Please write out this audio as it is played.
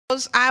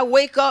I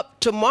wake up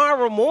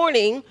tomorrow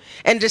morning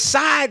and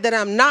decide that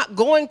I'm not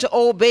going to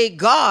obey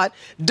God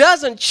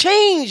doesn't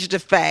change the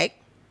fact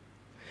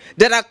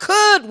that I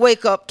could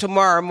wake up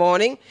tomorrow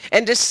morning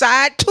and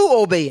decide to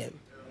obey him.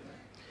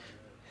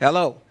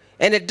 Hello.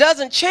 And it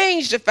doesn't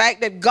change the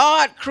fact that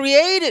God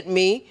created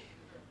me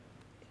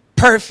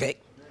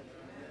perfect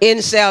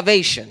in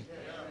salvation.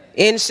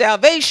 In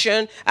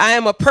salvation, I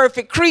am a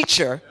perfect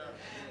creature.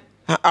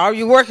 Are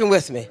you working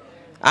with me?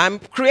 I'm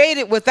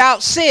created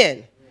without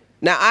sin.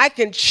 Now, I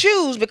can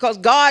choose because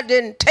God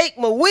didn't take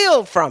my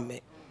will from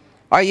me.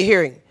 Are you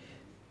hearing?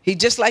 He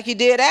just like he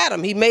did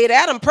Adam. He made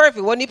Adam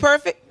perfect. Wasn't he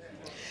perfect?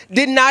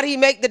 Did not he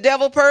make the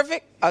devil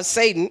perfect?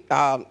 Satan,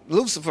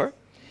 Lucifer.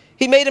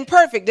 He made him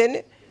perfect, didn't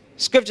it?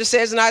 Scripture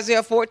says in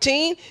Isaiah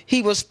 14,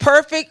 he was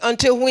perfect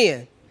until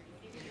when?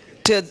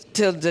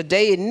 Till the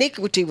day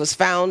iniquity was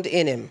found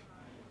in him,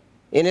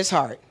 in his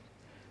heart.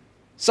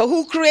 So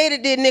who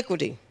created the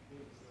iniquity?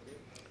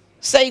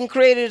 Satan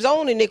created his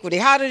own iniquity.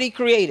 How did he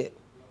create it?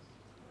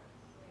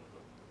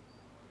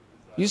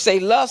 You say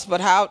lust,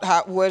 but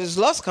where does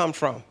lust come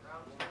from?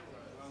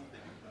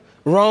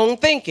 Wrong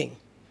thinking.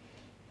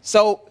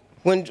 So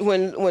when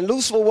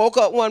Lucifer woke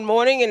up one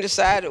morning and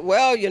decided,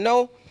 well, you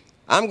know,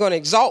 I'm going to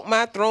exalt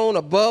my throne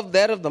above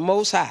that of the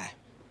Most High.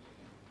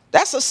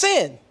 That's a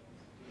sin.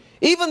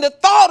 Even the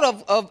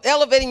thought of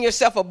elevating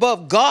yourself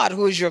above God,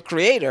 who is your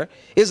creator,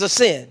 is a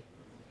sin.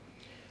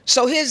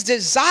 So his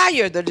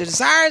desire, the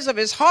desires of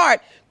his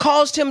heart,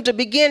 caused him to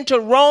begin to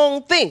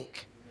wrong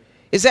think.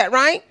 Is that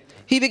right?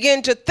 He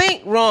began to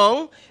think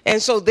wrong,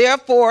 and so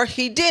therefore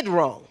he did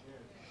wrong.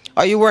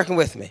 Are you working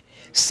with me?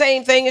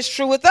 Same thing is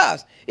true with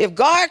us. If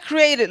God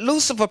created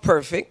Lucifer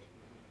perfect,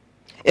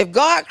 if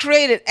God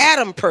created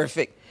Adam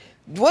perfect,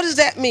 what does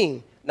that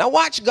mean? Now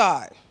watch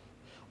God.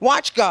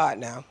 Watch God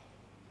now.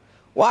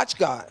 Watch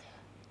God.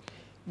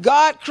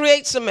 God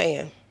creates a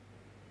man.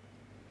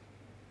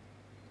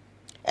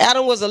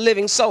 Adam was a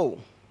living soul.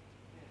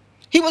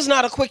 He was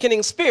not a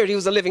quickening spirit. He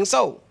was a living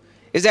soul.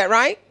 Is that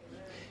right?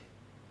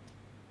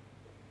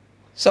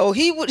 So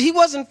he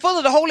wasn't full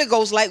of the Holy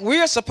Ghost like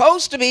we're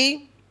supposed to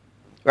be,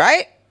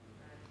 right?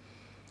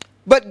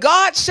 But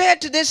God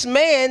said to this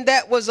man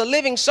that was a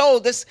living soul,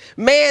 this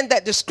man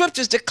that the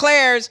scriptures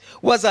declares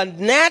was a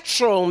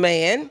natural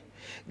man,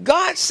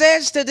 God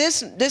says to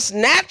this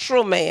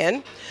natural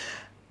man,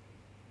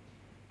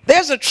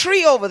 there's a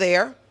tree over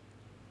there.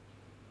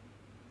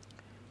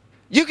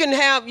 You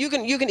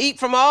can eat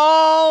from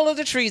all of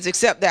the trees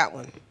except that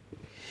one.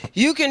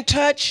 You can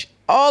touch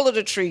all of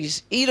the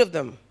trees, eat of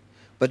them,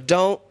 but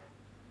don't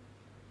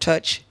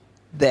touch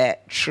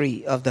that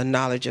tree of the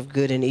knowledge of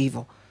good and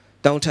evil.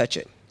 Don't touch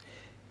it.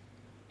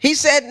 He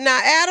said, now,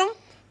 Adam,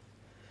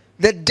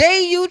 the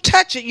day you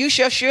touch it, you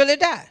shall surely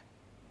die.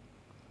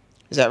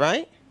 Is that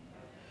right?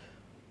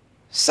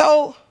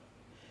 So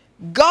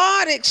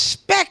God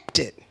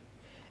expected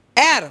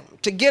Adam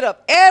to get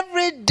up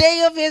every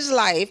day of his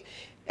life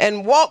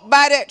and walk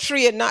by that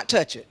tree and not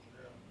touch it.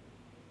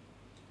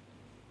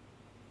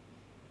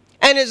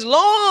 And as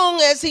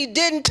long as he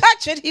didn't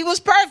touch it, he was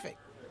perfect.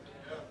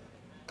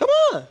 Come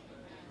on.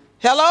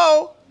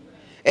 Hello.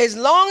 As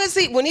long as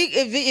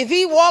if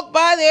he walked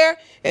by there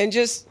and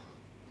just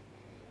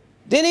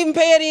didn't even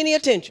pay it any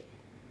attention.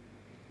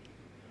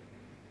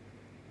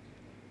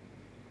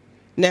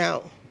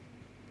 Now,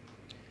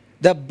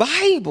 the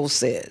Bible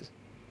says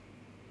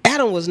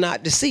Adam was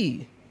not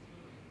deceived.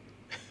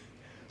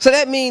 So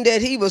that means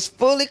that he was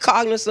fully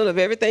cognizant of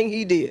everything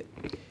he did.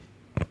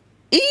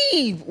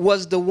 Eve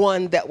was the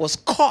one that was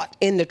caught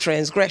in the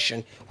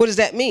transgression. What does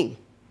that mean?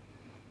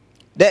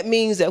 That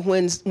means that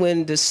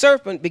when the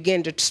serpent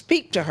began to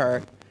speak to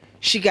her,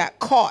 she got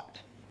caught,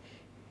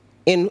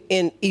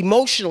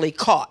 emotionally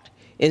caught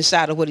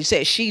inside of what he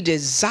said. She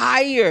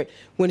desired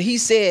when he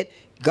said,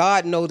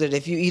 God knows that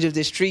if you eat of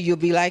this tree, you'll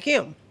be like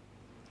him.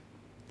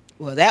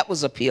 Well, that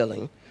was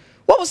appealing.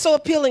 What was so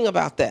appealing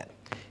about that?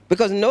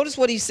 Because notice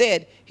what he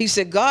said. He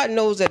said, God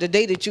knows that the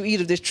day that you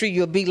eat of this tree,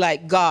 you'll be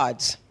like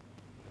gods,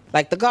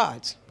 like the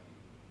gods.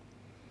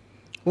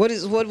 What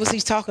was he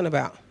talking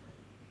about?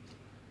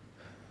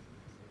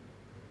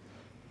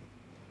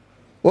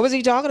 What was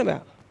he talking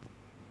about?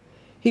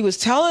 He was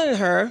telling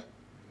her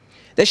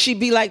that she'd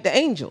be like the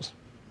angels.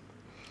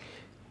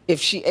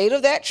 If she ate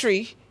of that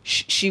tree,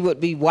 she would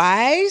be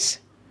wise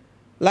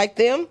like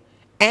them,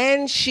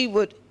 and she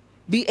would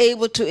be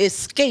able to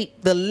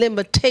escape the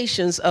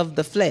limitations of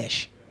the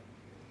flesh.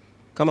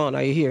 Come on,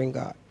 are you hearing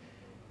God?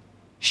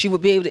 She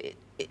would be able to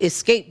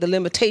escape the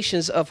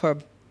limitations of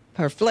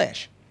her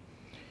flesh.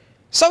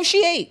 So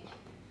she ate.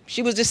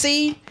 She was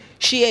deceived.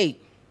 She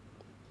ate.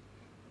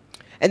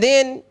 And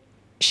then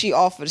she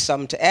offered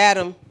something to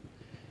Adam.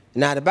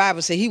 Now the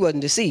Bible says he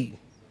wasn't deceived.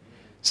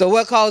 So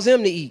what caused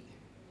him to eat?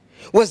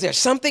 Was there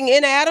something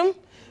in Adam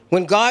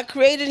when God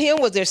created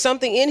him? Was there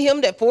something in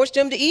him that forced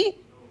him to eat?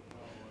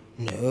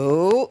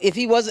 No. If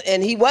he wasn't,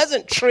 and he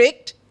wasn't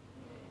tricked,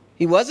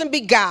 he wasn't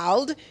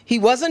beguiled, he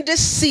wasn't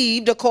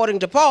deceived. According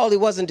to Paul, he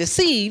wasn't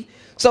deceived.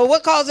 So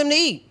what caused him to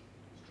eat?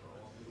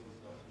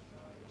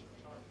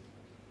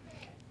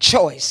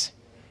 Choice.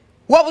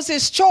 What was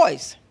his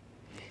choice?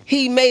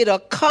 He made a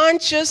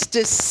conscious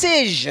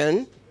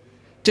decision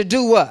to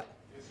do what?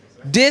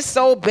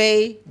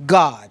 Disobey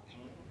God.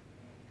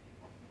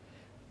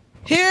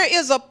 Here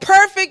is a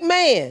perfect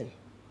man.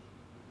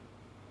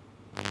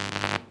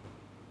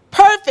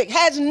 Perfect,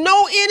 has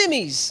no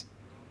enemies.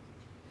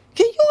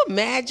 Can you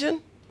imagine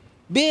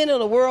being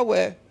in a world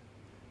where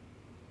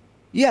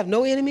you have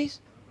no enemies?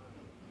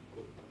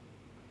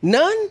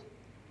 None?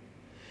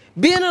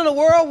 Being in a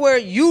world where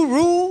you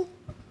rule,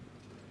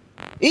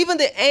 even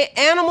the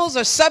animals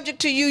are subject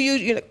to you.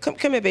 You know,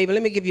 come here, baby.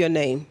 Let me give you a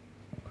name.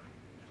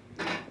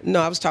 No,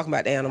 I was talking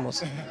about the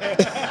animals.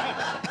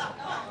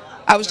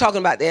 I was talking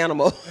about the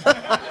animal.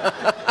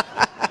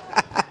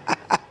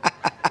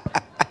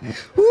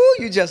 Ooh,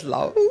 you just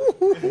lost.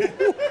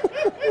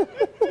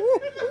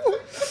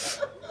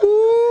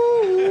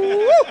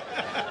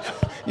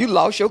 You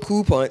lost your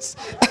coupons.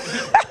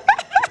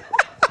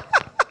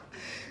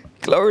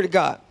 Glory to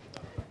God.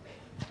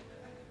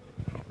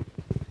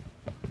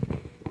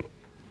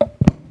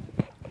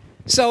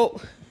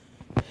 So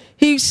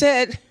he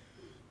said,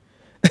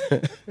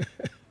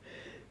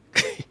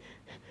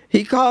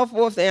 he called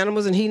forth the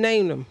animals and he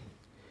named them.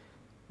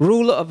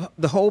 Ruler of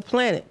the whole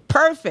planet.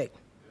 Perfect.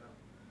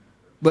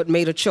 But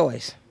made a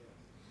choice.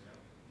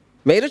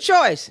 Made a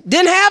choice.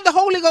 Didn't have the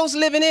Holy Ghost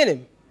living in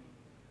him.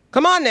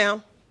 Come on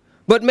now.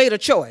 But made a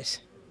choice.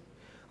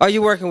 Are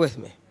you working with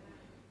me?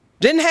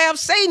 Didn't have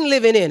Satan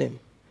living in him.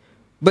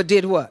 But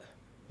did what?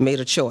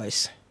 Made a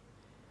choice.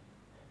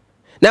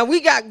 Now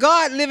we got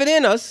God living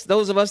in us,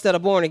 those of us that are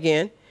born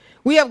again.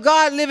 We have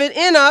God living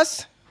in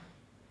us.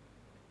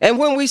 And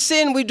when we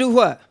sin, we do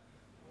what?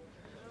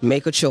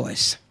 Make a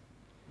choice.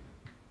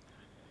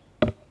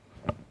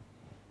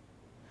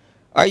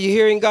 Are you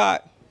hearing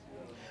God?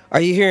 Are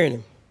you hearing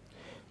him?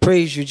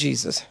 Praise you,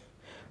 Jesus.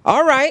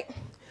 All right.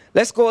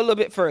 Let's go a little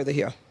bit further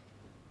here.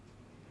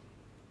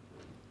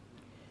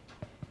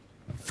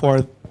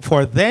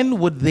 For then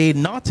would they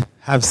not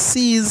have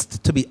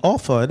ceased to be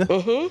offered,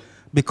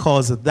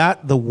 because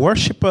that the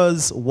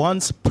worshippers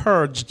once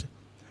purged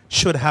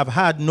should have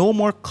had no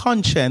more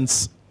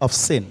conscience of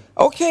sin.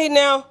 Okay,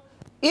 now,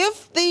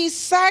 if these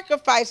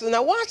sacrifices,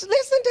 now watch,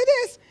 listen to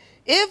this.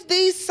 If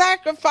these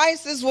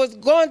sacrifices was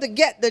going to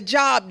get the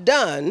job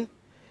done,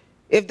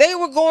 if they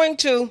were going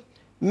to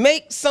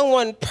make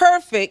someone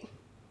perfect,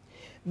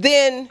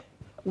 then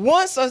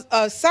once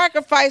a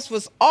sacrifice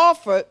was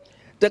offered,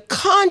 the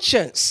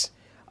conscience,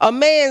 a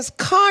man's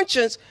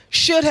conscience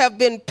should have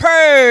been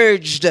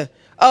purged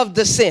of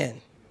the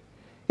sin.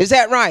 Is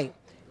that right?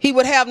 He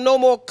would have no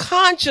more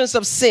conscience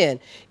of sin.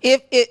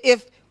 If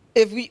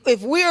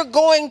we are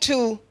going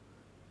to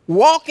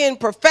walk in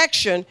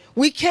perfection,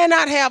 we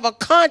cannot have a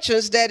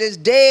conscience that is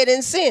dead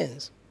in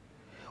sins.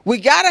 We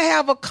got to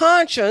have a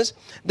conscience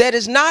that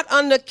is not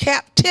under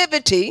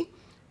captivity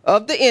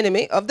of the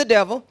enemy, of the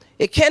devil.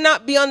 It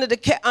cannot be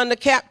under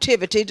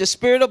captivity, the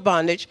spirit of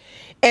bondage,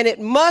 and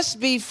it must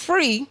be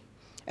free.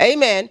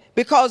 Amen.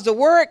 Because the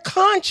word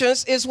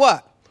conscience is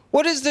what?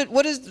 What is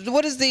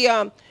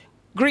the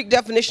Greek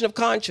definition of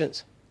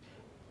conscience?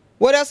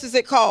 What else is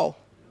it called?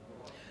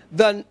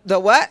 The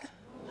what?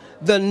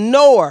 The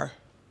knower.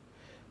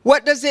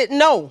 What does it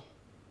know?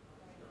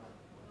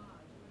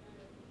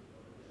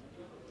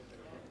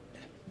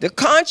 The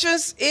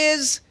conscience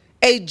is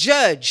a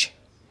judge.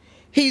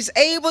 He's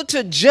able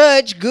to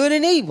judge good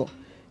and evil.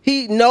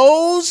 He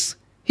knows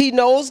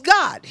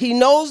God. He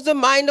knows the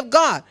mind of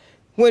God.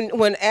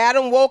 When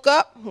Adam woke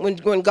up,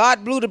 when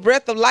God blew the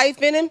breath of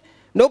life in him,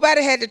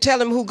 nobody had to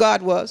tell him who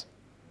God was.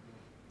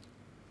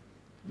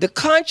 The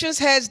conscience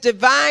has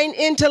divine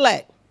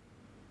intellect.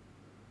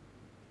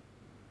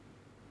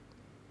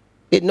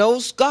 It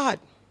knows God.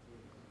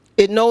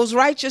 It knows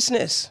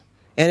righteousness.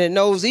 And it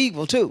knows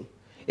evil too.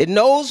 It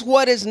knows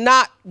what is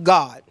not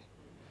God.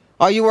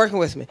 Are you working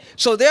with me?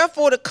 So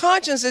therefore, the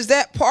conscience is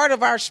that part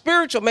of our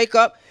spiritual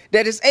makeup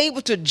that is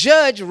able to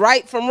judge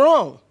right from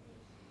wrong.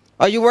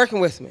 Are you working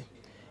with me?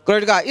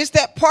 Glory to God. It's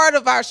that part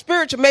of our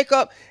spiritual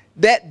makeup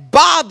that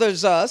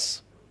bothers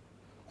us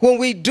when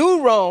we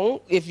do wrong,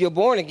 if you're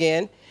born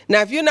again.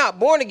 Now, if you're not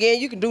born again,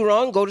 you can do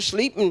wrong, go to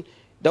sleep, and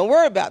don't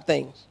worry about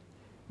things.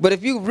 But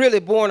if you're really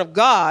born of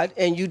God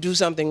and you do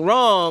something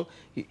wrong,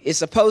 it's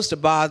supposed to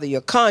bother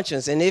your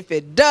conscience. And if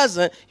it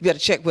doesn't, you better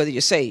check whether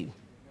you're saved.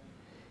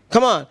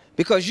 Come on.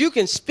 Because you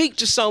can speak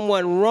to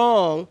someone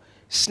wrong,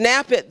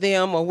 snap at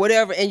them or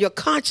whatever, and your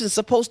conscience is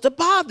supposed to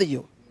bother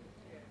you.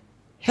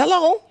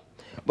 Hello?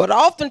 But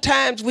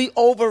oftentimes we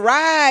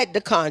override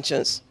the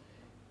conscience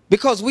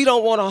because we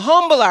don't want to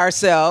humble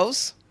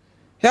ourselves.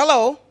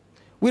 Hello?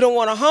 We don't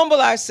want to humble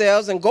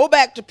ourselves and go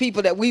back to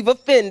people that we've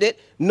offended,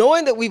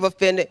 knowing that we've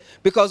offended,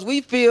 because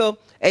we feel,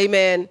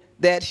 amen,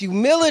 that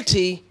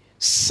humility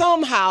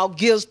somehow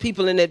gives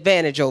people an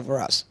advantage over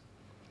us.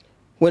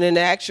 When in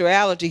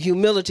actuality,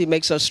 humility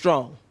makes us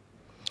strong.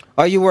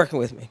 Are you working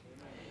with me?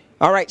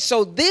 All right,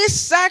 so this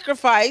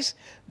sacrifice,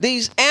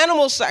 these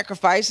animal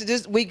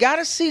sacrifices, we got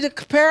to see the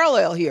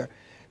parallel here.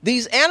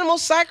 These animal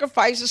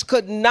sacrifices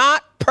could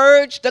not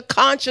purge the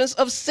conscience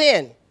of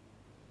sin.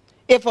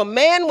 if a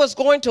man was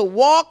going to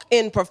walk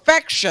in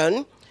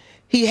perfection,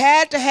 he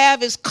had to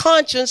have his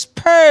conscience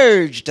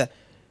purged.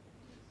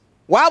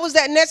 Why was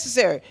that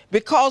necessary?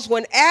 Because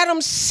when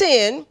Adam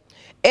sinned,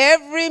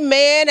 every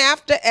man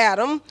after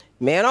Adam,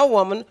 man or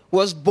woman,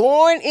 was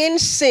born in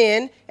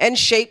sin and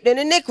shaped in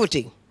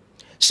iniquity.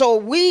 So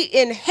we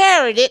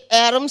inherited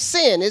Adam's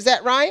sin. Is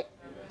that right?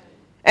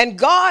 And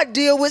God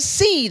deal with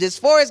seed. As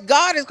far as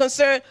God is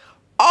concerned,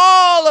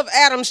 all of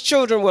Adam's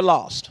children were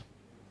lost.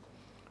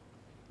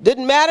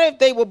 Didn't matter if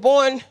they were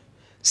born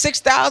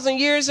 6,000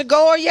 years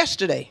ago or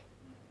yesterday.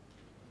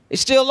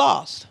 It's still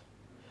lost.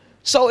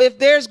 So if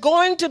there's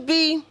going to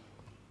be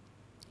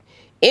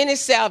any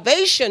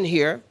salvation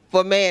here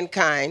for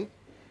mankind,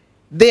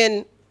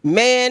 then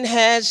man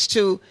has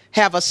to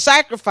have a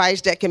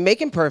sacrifice that can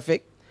make him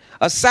perfect,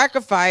 a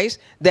sacrifice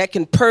that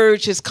can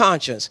purge his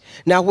conscience.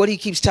 Now, what he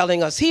keeps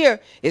telling us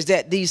here is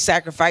that these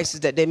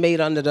sacrifices that they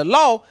made under the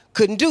law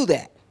couldn't do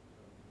that.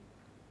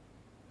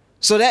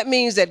 So that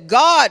means that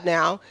God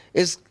now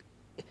is,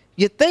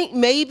 you think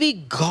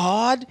maybe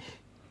God,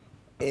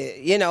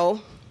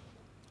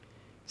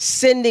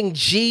 sending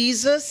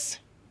Jesus?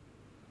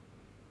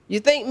 You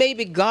think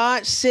maybe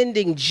God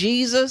sending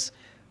Jesus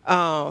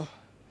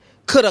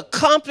could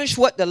accomplish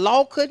what the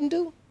law couldn't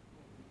do?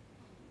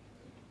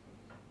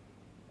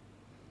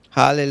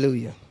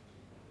 Hallelujah.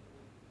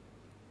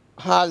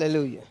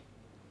 Hallelujah.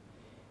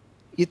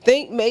 You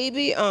think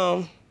maybe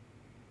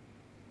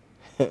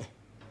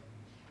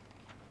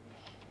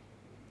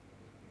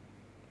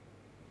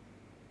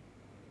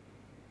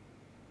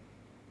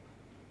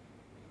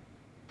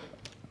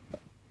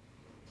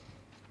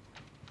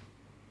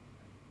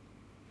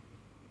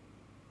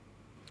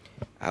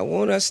I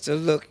want us to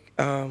look,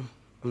 I'm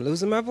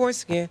losing my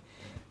voice again.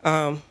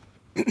 I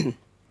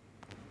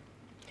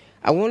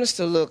want us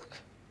to look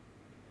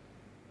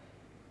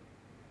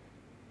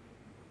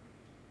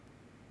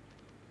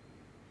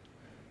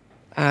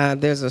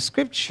there's a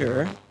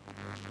scripture.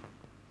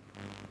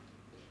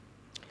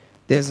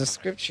 There's a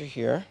scripture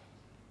here.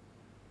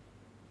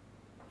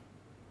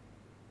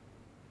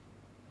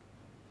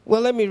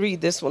 Well, let me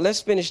read this one.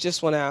 Let's finish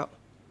this one out.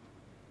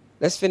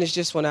 Let's finish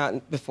this one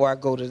out before I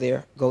go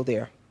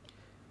there.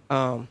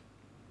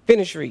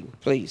 Finish reading,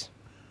 please.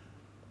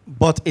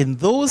 But in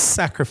those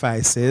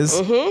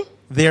sacrifices,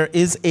 there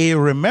is a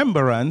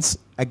remembrance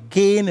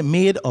again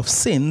made of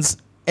sins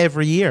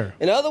every year.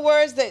 In other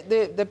words,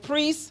 the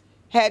priests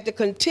had to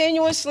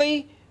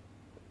continuously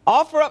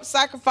offer up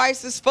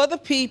sacrifices for the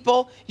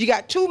people. You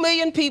got 2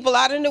 million people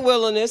out in the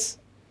wilderness.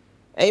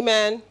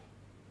 Amen.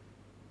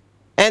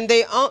 And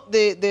the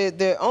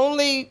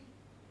only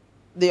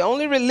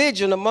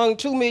religion among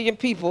 2 million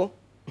people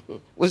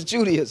was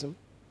Judaism.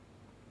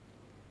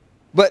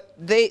 But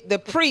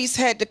the priests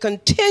had to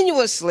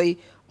continuously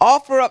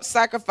offer up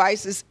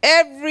sacrifices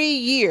every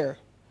year.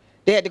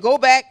 They had to go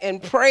back and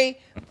pray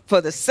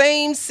for the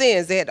same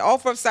sins. They had to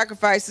offer up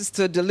sacrifices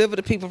to deliver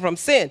the people from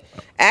sin.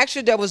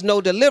 Actually, there was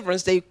no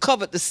deliverance. They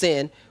covered the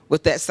sin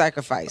with that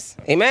sacrifice.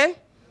 Amen?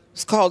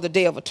 It's called the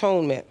Day of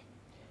Atonement.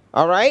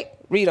 All right?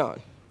 Read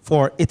on.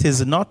 For it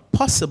is not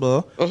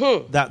possible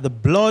that the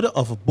blood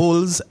of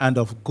bulls and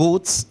of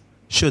goats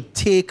should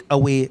take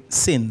away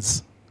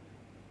sins.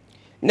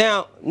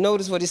 Now,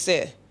 notice what he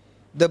said.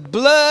 The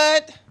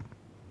blood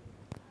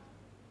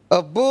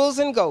of bulls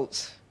and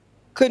goats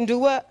couldn't do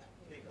what?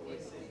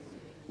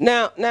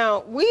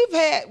 Now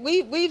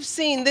we've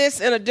seen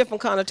this in a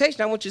different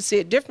connotation. I want you to see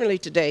it differently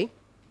today.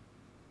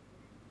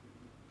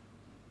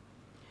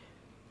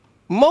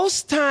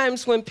 Most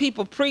times when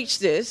people preach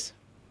this,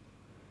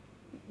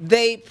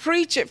 they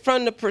preach it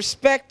from the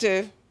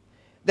perspective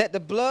that the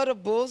blood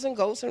of bulls and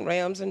goats and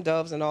rams and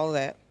doves and all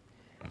that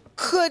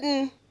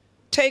couldn't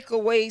take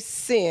away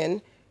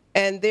sin,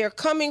 and they're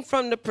coming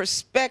from the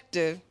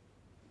perspective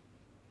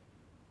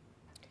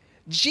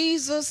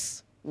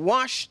Jesus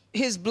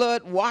his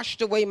blood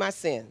washed away my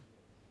sin.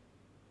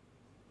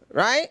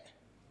 Right?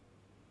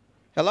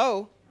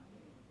 Hello?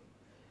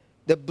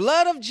 The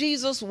blood of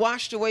Jesus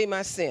washed away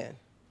my sin.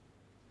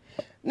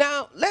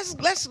 Now,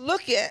 let's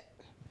look at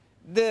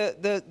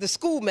the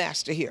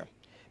schoolmaster here,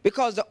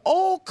 because the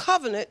old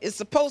covenant is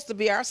supposed to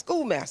be our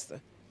schoolmaster.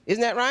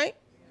 Isn't that right?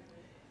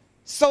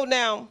 So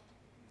now,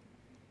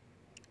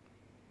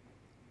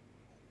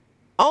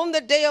 on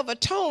the Day of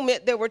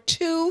Atonement, there were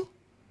two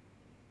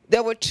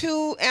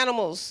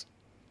animals,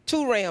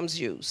 2 rams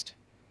used.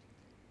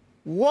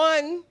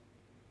 One,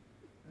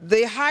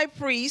 the high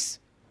priest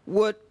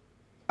would,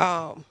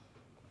 the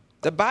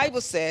Bible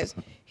says,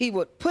 he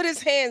would put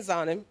his hands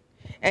on him,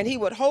 and he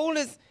would hold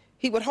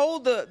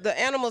the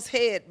animal's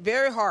head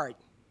very hard.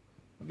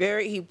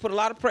 He put a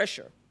lot of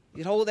pressure.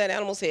 He'd hold that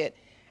animal's head,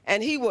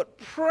 and he would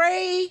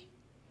pray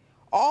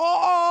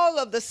all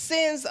of the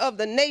sins of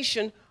the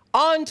nation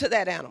onto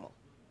that animal.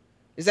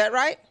 Is that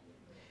right?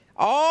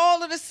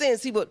 All of the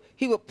sins, he would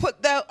put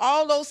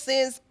all those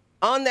sins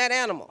on that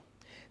animal.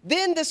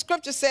 Then the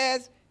scripture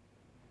says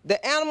the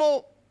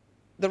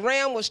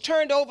ram was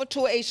turned over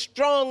to a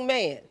strong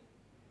man,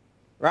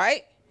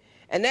 right?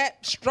 And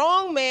that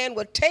strong man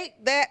would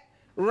take that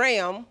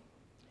ram,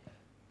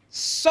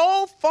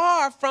 so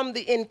far from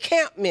the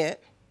encampment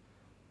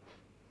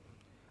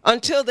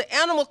until the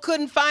animal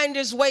couldn't find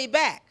his way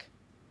back.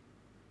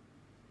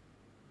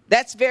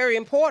 That's very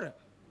important.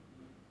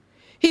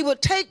 He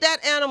would take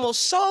that animal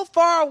so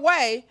far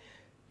away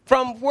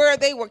from where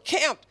they were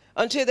camped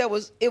until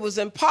it was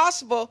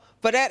impossible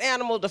for that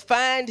animal to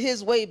find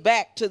his way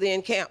back to the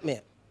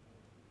encampment.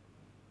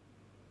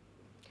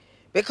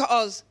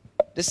 Because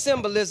the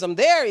symbolism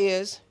there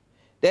is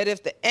that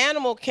if the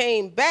animal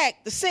came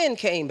back, the sin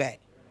came back.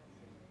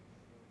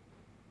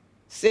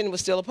 Sin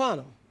was still upon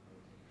him.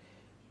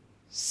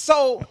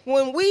 So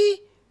when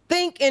we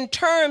think in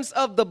terms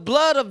of the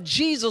blood of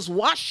Jesus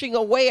washing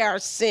away our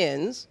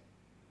sins,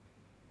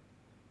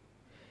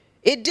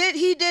 he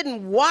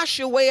didn't wash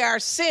away our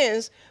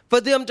sins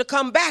for them to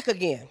come back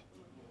again.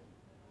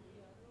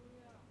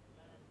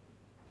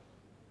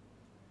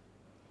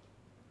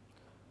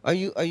 Are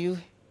you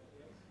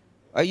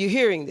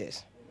hearing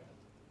this?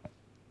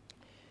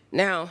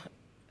 Now,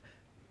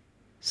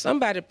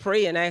 somebody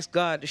pray and ask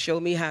God to show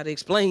me how to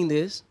explain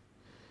this,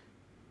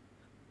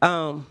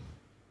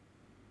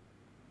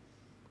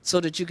 so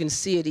that you can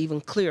see it even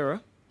clearer.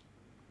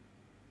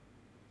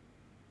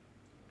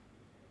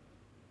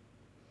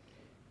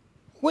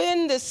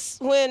 When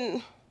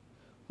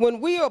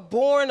we are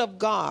born of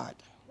God,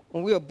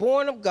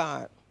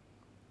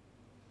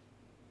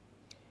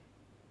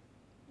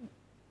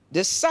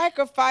 the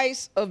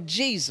sacrifice of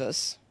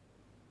Jesus,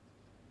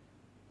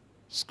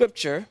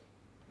 Scripture,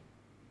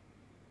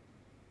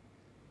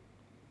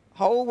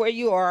 hold where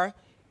you are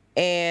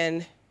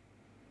and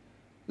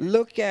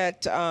look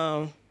at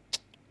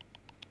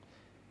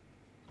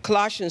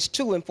Colossians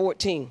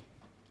 2:14.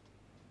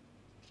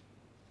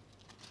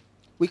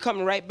 We're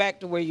coming right back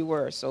to where you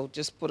were, so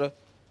just put a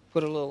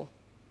little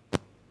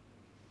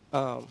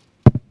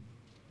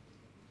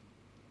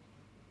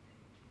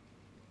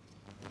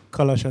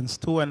Colossians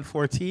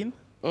 2:14.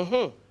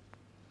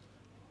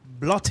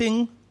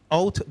 Blotting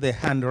out the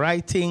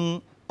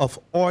handwriting of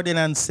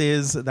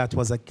ordinances that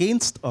was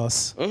against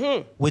us,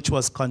 which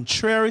was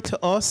contrary to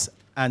us,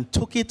 and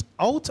took it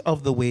out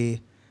of the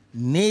way,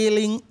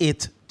 nailing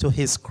it to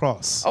his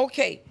cross.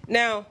 Okay,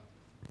 now,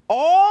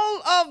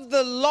 all of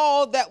the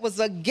law that was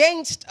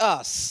against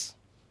us,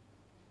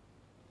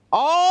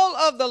 let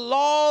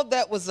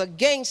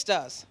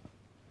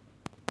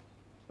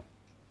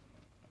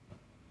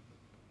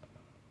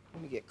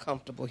me get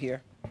comfortable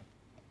here.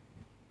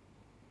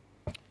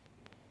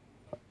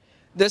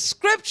 The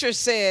scripture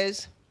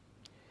says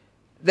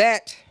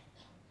that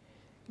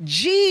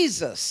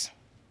Jesus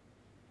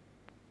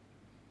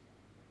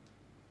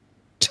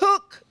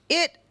took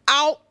it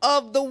out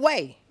of the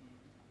way.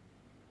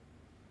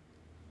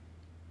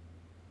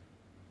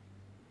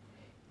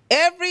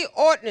 Every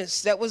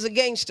ordinance that was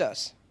against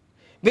us.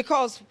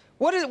 Because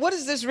what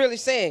is this really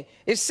saying?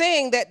 It's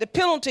saying that the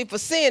penalty for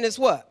sin is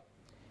what?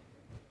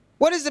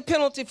 What is the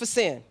penalty for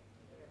sin?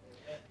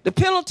 The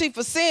penalty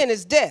for sin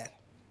is death.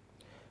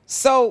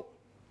 So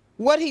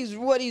what he's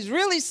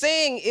really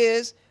saying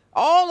is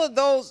all of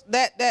those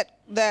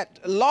that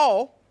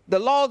law, the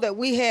law that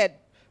we had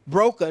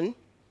broken,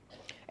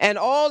 and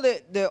all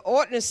the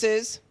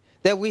ordinances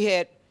that we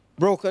had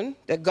broken,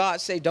 that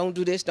God said, don't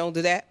do this, don't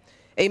do that.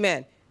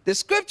 Amen. The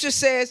scripture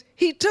says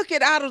he took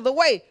it out of the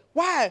way.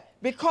 Why?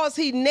 Because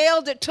he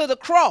nailed it to the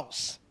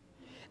cross.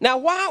 Now,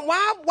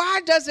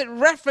 why does it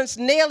reference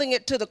nailing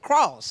it to the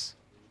cross?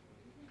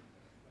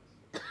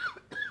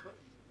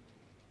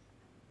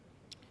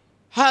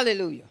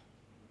 Hallelujah.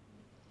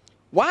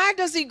 Why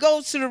does he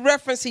go to the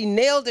reference he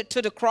nailed it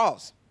to the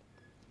cross?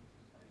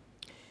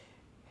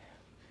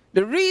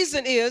 The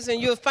reason is,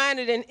 and you'll find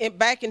it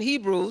back in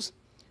Hebrews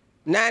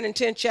 9 and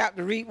 10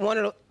 chapter, read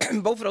both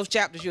of those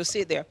chapters, you'll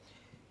see it there.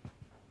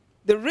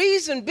 The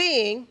reason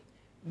being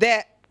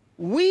that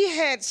we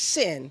had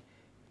sin.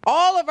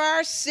 All of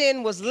our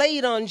sin was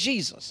laid on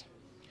Jesus,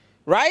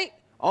 right?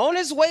 On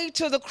his way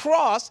to the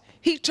cross,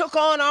 he took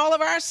on all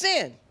of our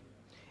sin.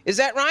 Is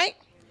that right?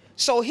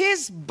 So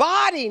his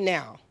body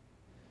now,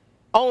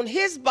 on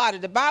his body,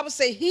 the Bible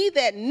says he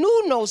that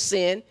knew no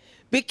sin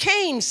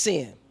became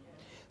sin.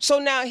 So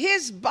now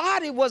his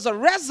body was a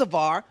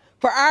reservoir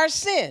for our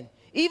sin.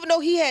 Even though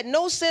he had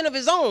no sin of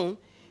his own,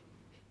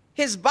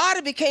 his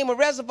body became a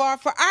reservoir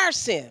for our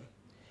sin.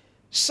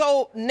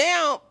 So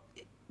now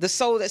the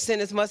soul that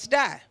sinneth must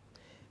die.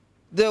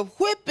 The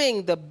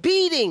whipping, the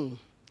beating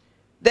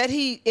that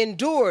he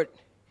endured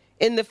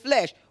in the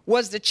flesh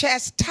was the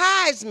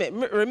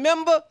chastisement.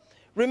 Remember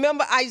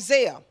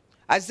Isaiah.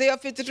 Isaiah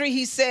 53,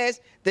 he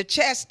says, the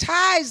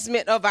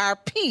chastisement of our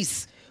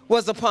peace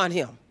was upon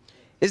him.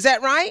 Is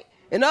that right?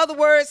 In other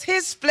words,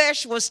 his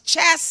flesh was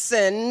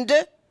chastened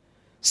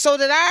so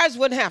that ours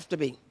wouldn't have to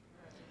be.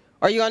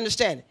 Are you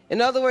understanding?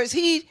 In other words,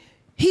 he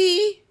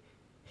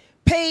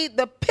paid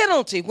the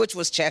penalty, which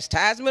was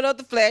chastisement of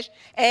the flesh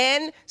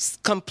and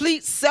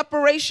complete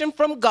separation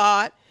from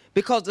God,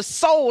 because the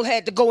soul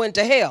had to go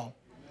into hell.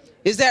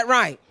 Is that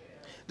right?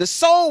 The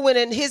soul went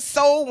in, his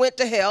soul went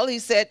to hell. He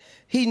said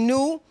he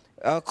knew,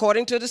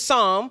 according to the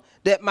Psalm,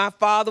 that my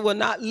Father will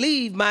not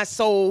leave my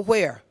soul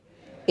where?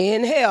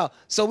 In hell.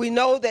 So we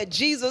know that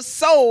Jesus'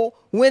 soul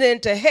went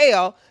into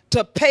hell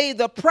to pay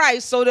the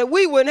price so that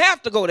we wouldn't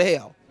have to go to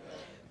hell.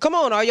 Come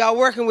on, are y'all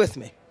working with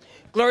me?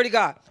 Glory to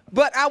God.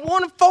 But I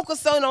want to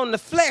focus on the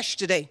flesh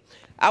today.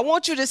 I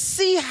want you to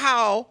see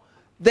how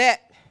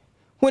that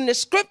when the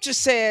scripture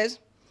says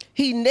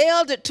he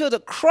nailed it to the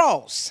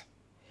cross,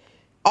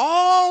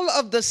 all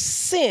of the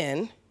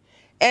sin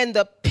and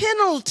the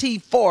penalty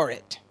for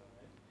it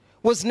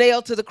was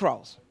nailed to the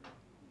cross.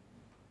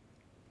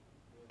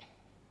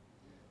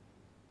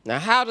 Now,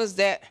 how does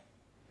that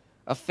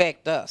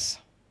affect us?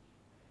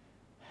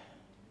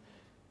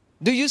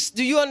 Do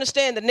you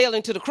understand the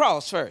nailing to the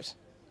cross first?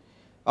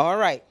 All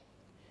right.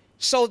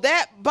 So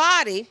that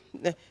body,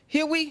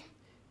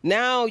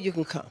 now you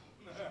can come.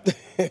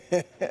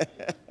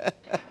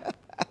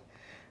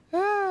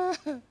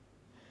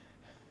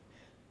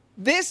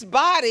 This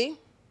body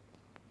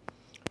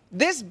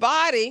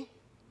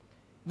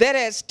that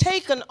has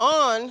taken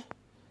on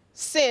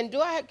sin.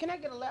 Can I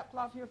get a lap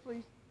cloth here,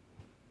 please?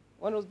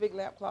 One of those big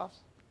lap cloths.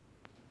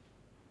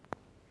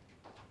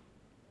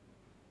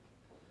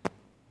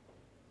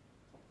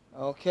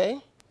 Okay.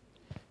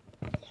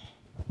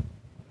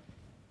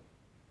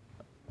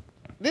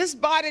 This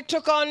body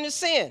took on the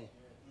sin.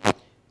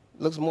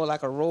 Looks more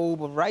like a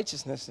robe of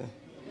righteousness and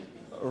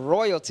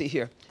royalty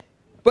here.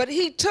 But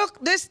he took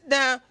this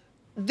now.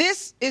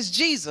 This is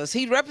Jesus.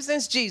 He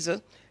represents Jesus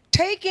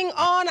taking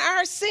on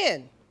our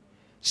sin.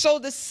 So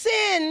the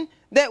sin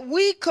that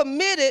we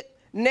committed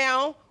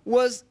now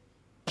was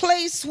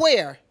placed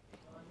where?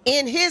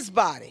 In his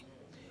body.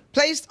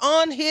 Placed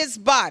on his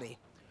body.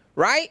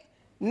 Right?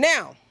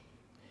 Now,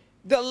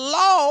 the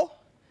law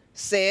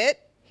said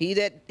he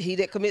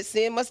that commits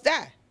sin must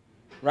die.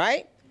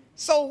 Right?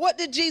 So what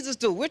did Jesus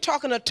do? We're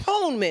talking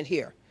atonement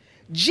here.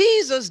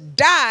 Jesus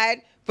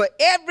died for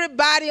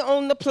everybody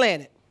on the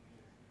planet.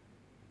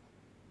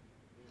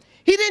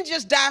 He didn't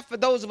just die for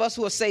those of us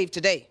who are saved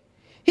today.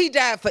 He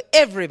died for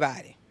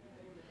everybody.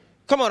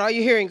 Come on, are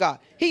you hearing God?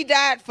 He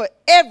died for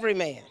every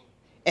man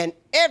and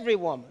every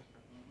woman.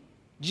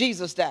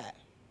 Jesus died.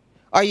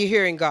 Are you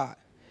hearing God?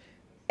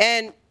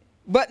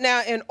 But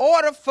now, in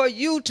order for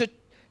you to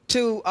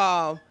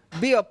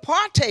be a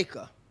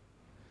partaker,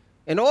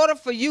 in order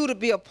for you to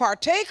be a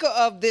partaker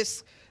of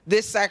this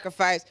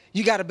sacrifice,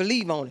 you got to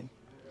believe on him,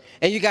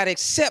 and you got to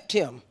accept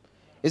him.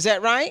 Is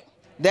that right?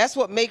 That's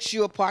what makes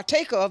you a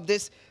partaker of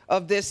this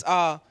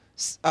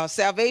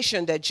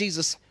salvation that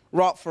Jesus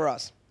wrought for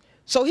us.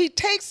 So he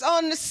takes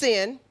on the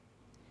sin,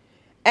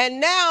 and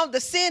now the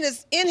sin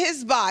is in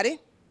his body,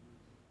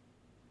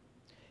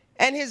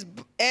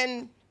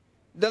 and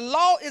the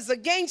law is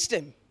against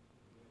him.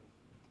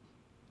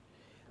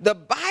 The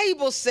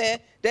Bible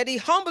said that he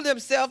humbled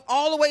himself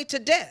all the way to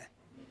death.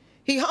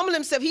 He humbled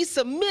himself. He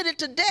submitted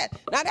to death.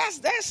 Now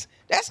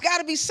that's got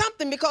to be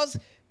something, because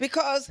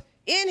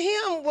in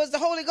him was the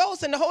Holy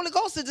Ghost, and the Holy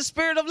Ghost is the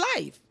Spirit of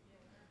life.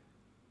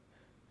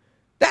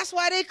 That's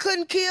why they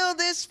couldn't kill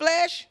this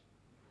flesh.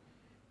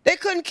 They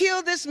couldn't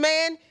kill this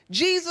man.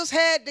 Jesus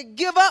had to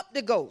give up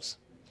the ghost.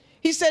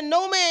 He said,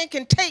 no man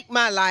can take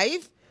my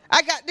life.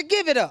 I got to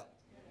give it up.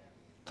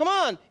 Come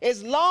on.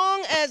 As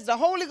long as the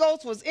Holy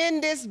Ghost was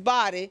in this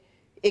body,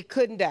 it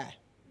couldn't die.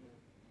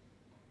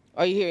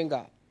 Are you hearing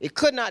God? It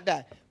could not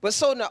die. But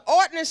so the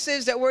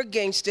ordinances that were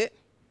against it,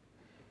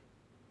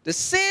 the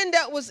sin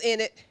that was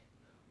in it,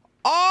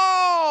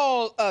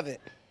 all of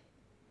it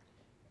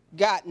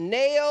got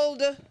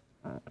nailed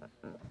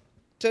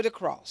to the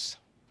cross.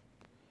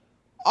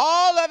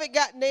 All of it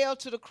got nailed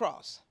to the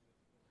cross.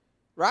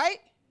 Right?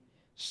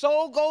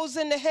 Soul goes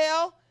into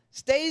hell,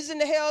 stays in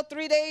the hell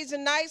 3 days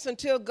and nights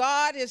until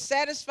God is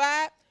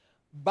satisfied.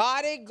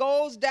 Body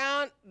goes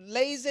down,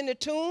 lays in the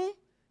tomb.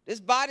 This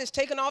body is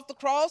taken off the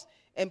cross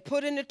and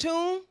put in the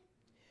tomb.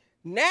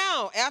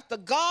 Now, after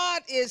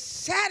God is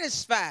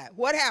satisfied,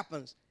 what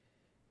happens?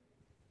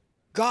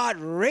 God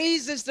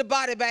raises the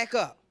body back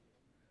up.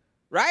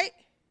 Right?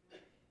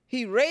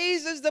 He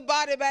raises the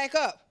body back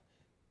up.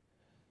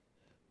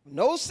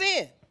 No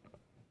sin.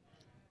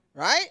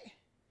 Right?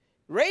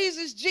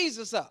 Raises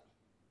Jesus up.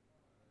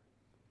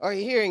 Are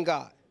you hearing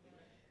God?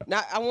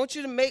 Now, I want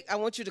you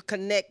to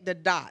connect the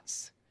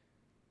dots.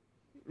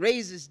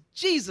 Raises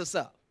Jesus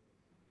up.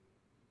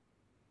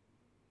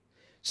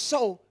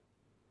 So,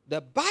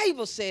 the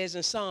Bible says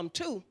in Psalm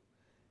 2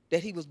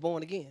 that he was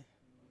born again.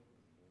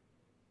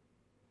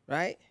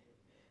 Right?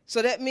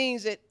 So that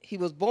means that he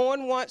was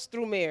born once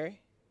through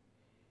Mary.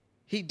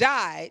 He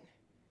died,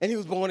 and he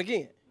was born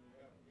again.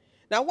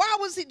 Now, why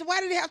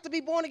did he have to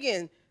be born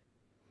again?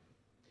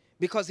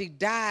 Because he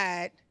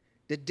died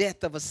the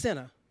death of a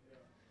sinner.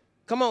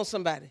 Come on,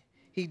 somebody.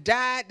 He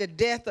died the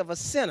death of a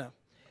sinner.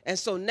 And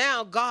so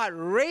now God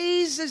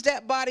raises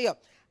that body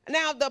up.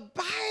 Now, the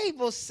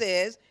Bible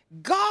says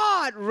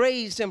God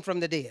raised him from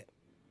the dead.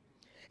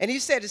 And he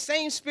said the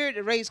same spirit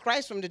that raised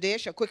Christ from the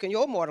dead shall quicken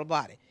your mortal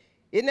body.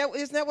 Isn't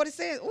that what it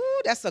says?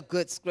 Ooh, that's a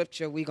good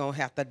scripture. We're going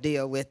to have to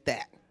deal with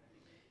that.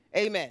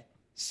 Amen.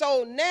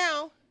 So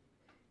now,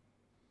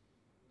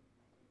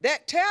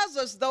 that tells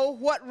us, though,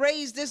 what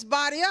raised this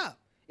body up.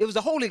 It was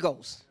the Holy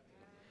Ghost.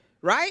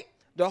 right?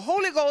 The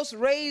Holy Ghost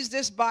raised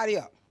this body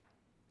up.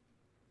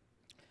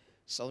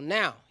 So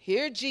now,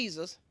 here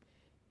Jesus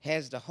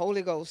has the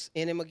Holy Ghost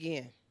in him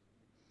again.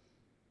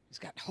 He's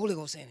got the Holy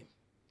Ghost in him.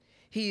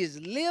 He has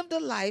lived a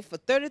life for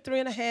 33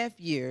 and a half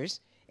years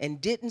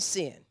and didn't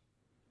sin.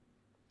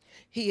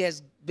 He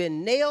has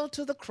been nailed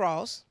to the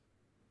cross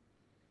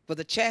for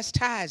the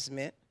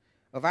chastisement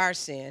of our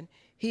sin.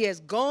 He has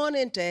gone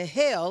into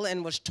hell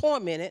and was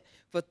tormented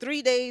for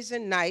 3 days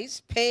and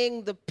nights,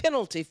 paying the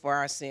penalty for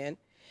our sin,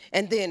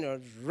 and then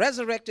was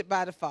resurrected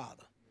by the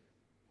Father.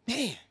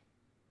 Man,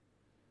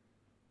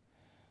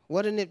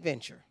 what an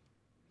adventure.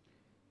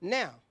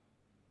 Now,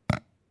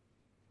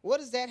 what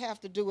does that have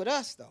to do with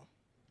us, though?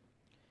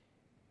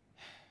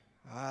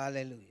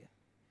 Hallelujah.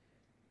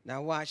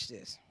 Now watch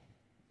this.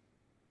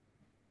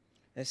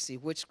 Let's see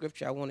which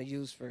scripture I want to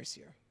use first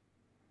here.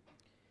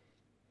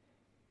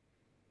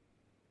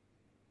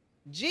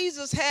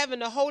 Jesus having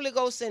the Holy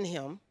Ghost in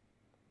him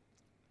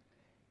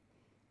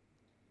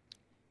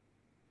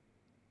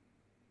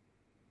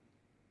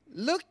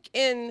look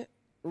in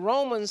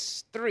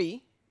Romans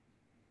 3.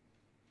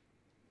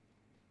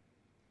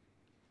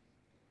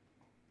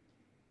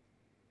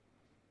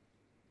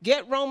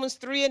 Get Romans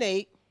 3 and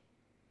 8.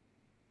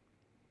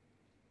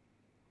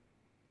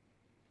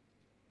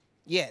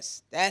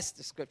 Yes, that's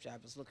the scripture I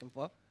was looking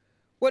for.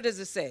 What does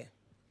it say?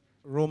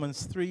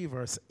 Romans 3,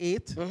 verse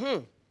 8.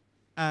 Mm-hmm.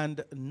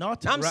 And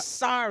not... I'm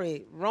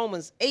sorry,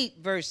 Romans 8,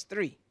 verse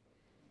 3.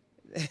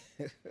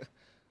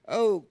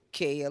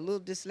 Okay, a little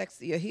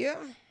dyslexia here.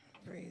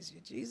 Praise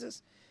you,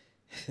 Jesus.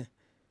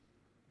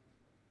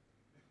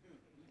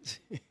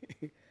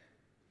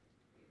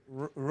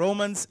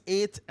 Romans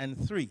 8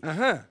 and 3.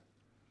 Uh-huh.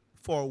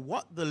 For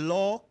what the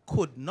law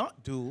could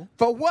not do...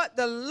 For what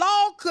the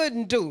law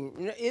couldn't do.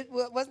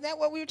 Wasn't that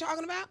what we were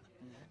talking about?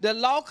 The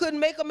law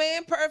couldn't make a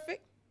man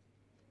perfect,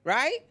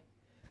 right?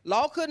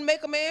 Law couldn't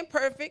make a man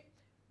perfect.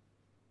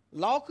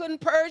 Law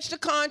couldn't purge the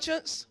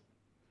conscience,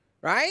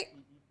 right?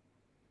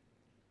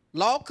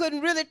 Law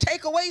couldn't really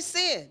take away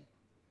sin.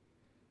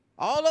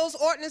 All those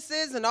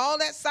ordinances and all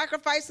that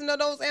sacrificing of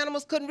those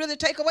animals couldn't really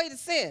take away the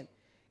sin.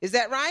 Is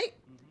that right?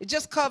 It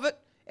just covered,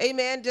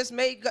 amen,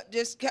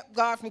 just kept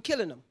God from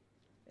killing them.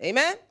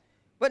 Amen?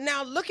 But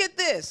now look at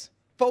this.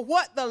 For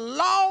what the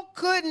law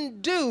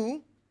couldn't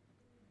do,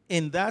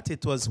 in that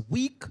it was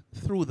weak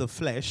through the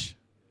flesh.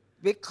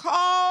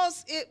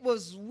 Because it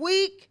was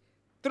weak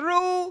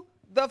through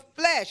the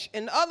flesh.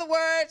 In other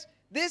words,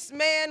 this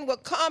man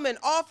would come and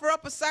offer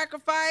up a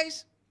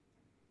sacrifice,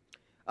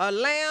 a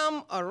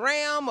lamb, a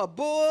ram, a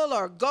bull,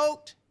 or a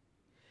goat,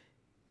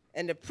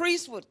 and the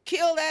priest would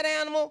kill that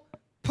animal,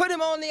 put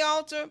him on the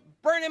altar,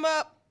 burn him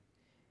up,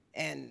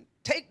 and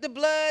take the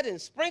blood and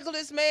sprinkle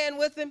this man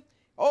with him.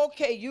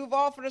 Okay, you've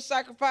offered a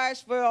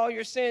sacrifice for all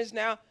your sins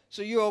now,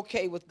 so you're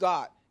okay with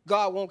God.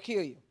 God won't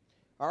kill you.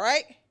 All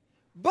right?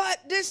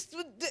 But this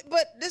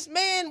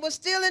man was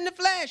still in the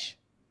flesh.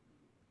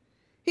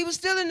 He was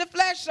still in the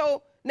flesh,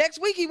 so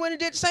next week he went and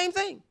did the same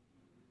thing.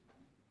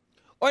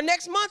 Or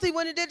next month he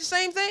went and did the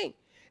same thing.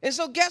 And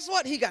so guess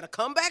what? He got to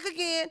come back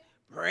again,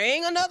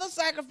 bring another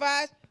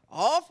sacrifice,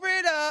 offer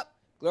it up,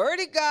 glory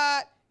to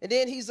God, and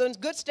then he's in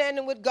good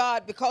standing with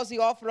God because he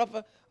offered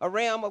up a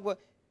ram.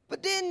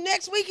 But then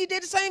next week he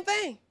did the same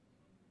thing.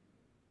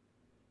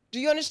 Do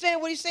you understand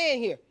what he's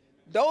saying here?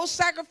 Those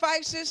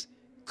sacrifices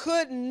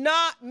could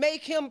not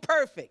make him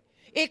perfect.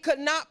 It could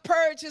not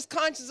purge his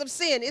conscience of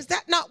sin. Is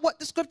that not what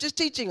the scripture is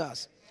teaching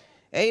us?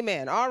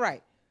 Amen. All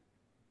right.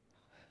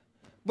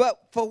 But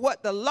for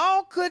what the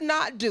law could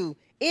not do,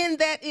 in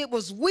that it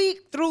was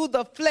weak through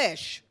the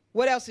flesh.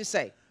 What else he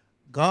say?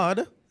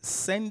 God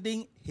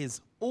sending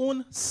his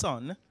own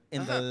son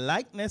in the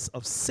likeness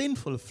of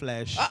sinful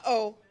flesh.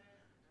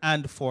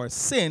 And for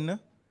sin,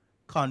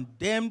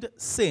 condemned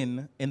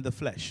sin in the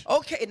flesh.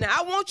 Okay, now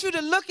I want you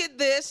to look at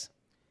this.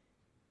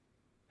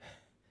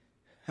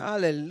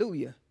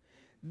 Hallelujah.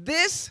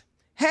 This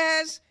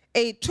has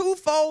a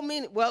twofold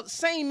meaning, well,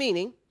 same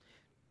meaning,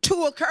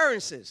 two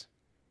occurrences.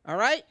 All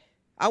right?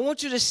 I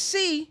want you to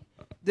see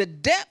the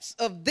depths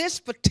of this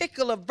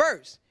particular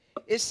verse.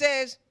 It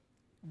says,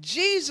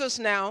 Jesus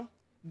now,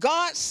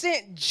 God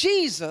sent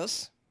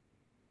Jesus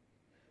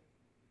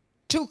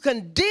to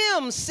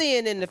condemn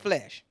sin in the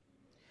flesh.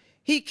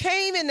 He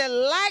came in the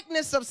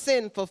likeness of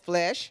sinful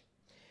flesh.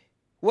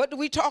 What do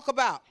we talk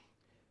about?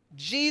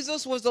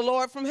 Jesus was the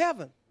Lord from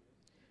heaven.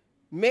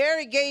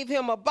 Mary gave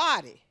him a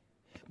body,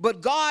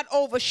 but God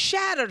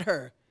overshadowed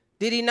her.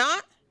 Did he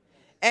not?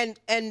 And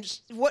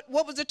what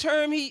was the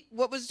term?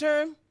 What was the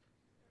term?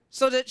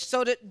 So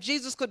that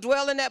Jesus could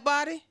dwell in that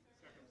body?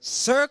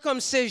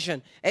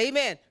 Circumcision.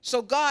 Amen.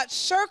 So God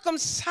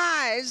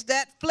circumcised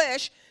that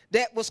flesh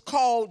that was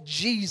called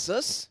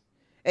Jesus.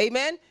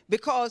 Amen.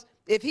 Because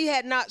if he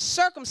had not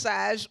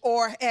circumcised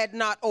or had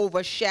not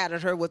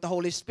overshadowed her with the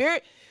Holy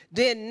Spirit,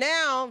 then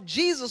now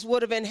Jesus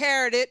would have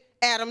inherited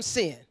Adam's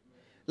sin,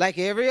 like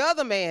every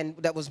other man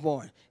that was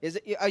born.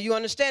 Are you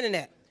understanding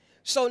that?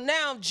 So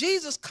now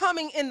Jesus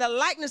coming in the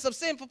likeness of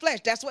sinful flesh,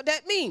 that's what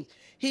that means.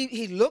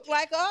 He looked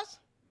like us.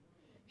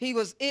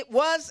 It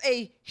was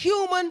a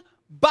human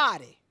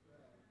body.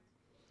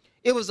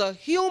 It was a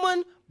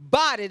human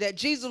body that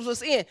Jesus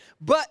was in.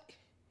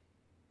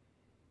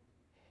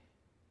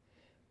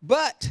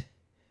 But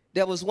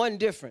there was one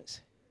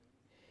difference.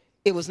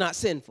 It was not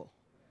sinful.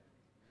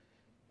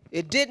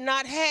 It did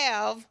not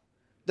have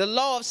the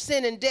law of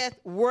sin and death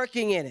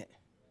working in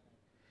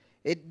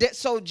it.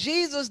 So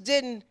Jesus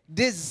didn't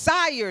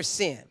desire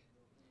sin,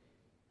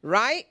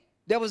 right?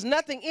 There was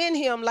nothing in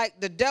him like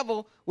the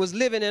devil was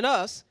living in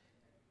us.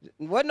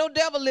 There wasn't no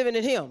devil living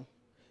in him.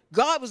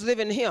 God was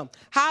living in him.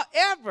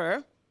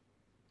 However,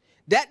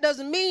 that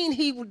doesn't mean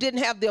he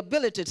didn't have the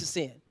ability to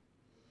sin.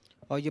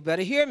 Oh, you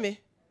better hear me.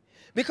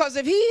 Because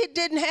if he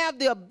didn't have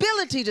the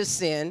ability to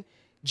sin,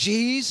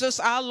 Jesus,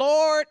 our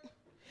Lord,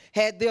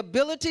 had the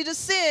ability to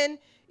sin.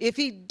 If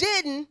he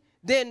didn't,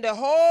 then the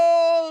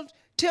whole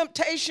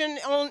temptation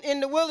in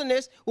the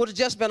wilderness would have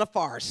just been a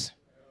farce.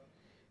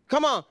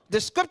 Come on.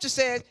 The scripture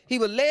says he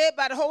was led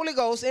by the Holy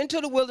Ghost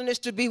into the wilderness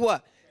to be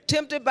what?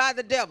 Tempted by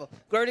the devil.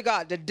 Glory to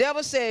God. The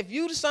devil said, if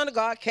you the Son of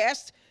God,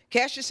 cast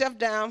yourself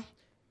down.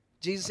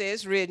 Jesus said,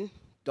 it's written,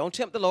 don't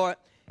tempt the Lord.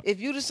 If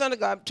you the Son of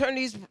God, turn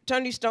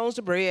these stones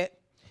to bread.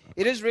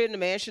 It is written, a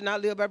man should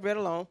not live by bread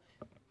alone.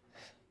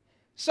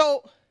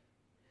 So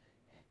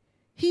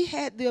he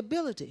had the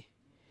ability.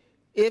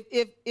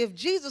 If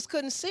Jesus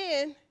couldn't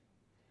sin,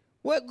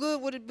 what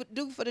good would it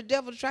do for the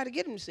devil to try to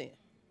get him to sin?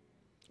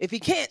 If he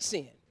can't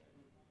sin.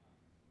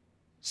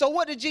 So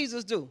what did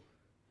Jesus do?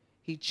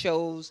 He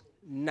chose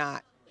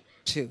not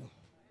to.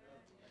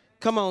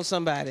 Come on,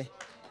 somebody.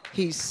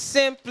 He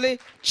simply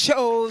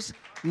chose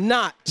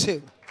not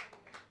to.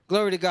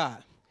 Glory to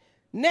God.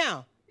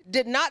 Now,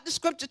 did not the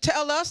scripture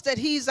tell us that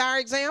he's our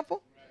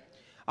example?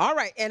 All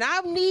right, and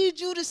I need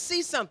you to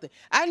see something.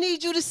 I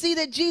need you to see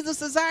that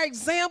Jesus is our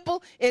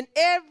example in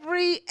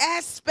every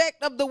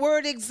aspect of the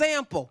word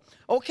example,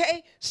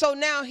 okay? So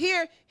now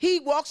here, he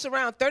walks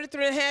around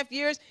 33 and a half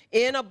years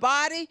in a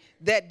body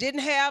that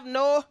didn't have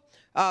no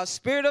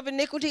spirit of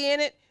iniquity in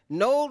it,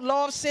 no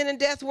law of sin and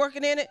death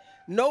working in it,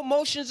 no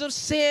motions of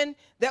sin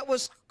that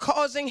was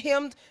causing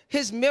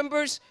his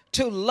members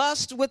to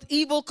lust with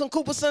evil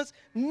concupiscence.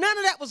 None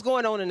of that was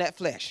going on in that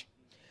flesh.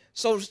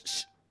 So,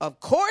 of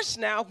course,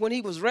 now, when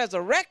he was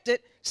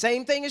resurrected,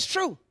 same thing is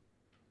true,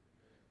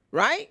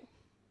 right?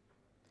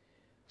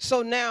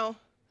 So now,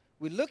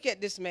 we look at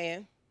this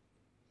man.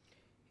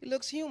 He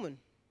looks human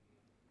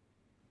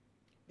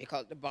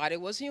because the body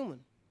was human,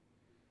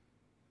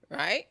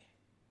 right?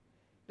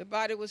 The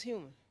body was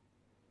human.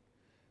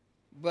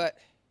 But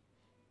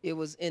it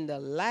was in the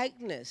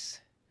likeness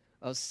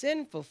of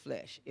sinful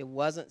flesh. It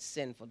wasn't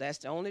sinful. That's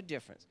the only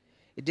difference.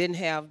 It didn't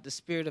have the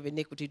spirit of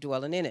iniquity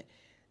dwelling in it.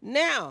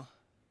 Now,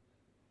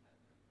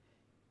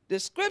 the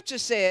scripture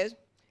says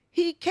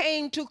he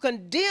came to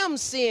condemn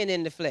sin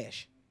in the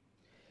flesh.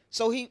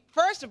 So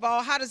first of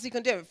all, how does he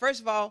condemn it?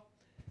 First of all,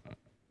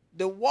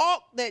 the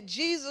walk that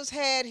Jesus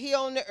had here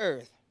on the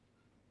earth,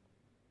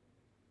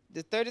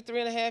 the 33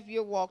 and a half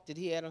year walk that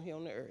he had here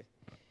on the earth,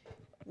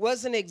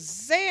 was an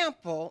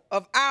example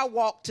of our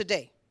walk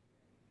today.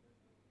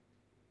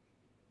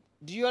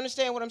 Do you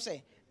understand what I'm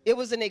saying? It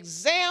was an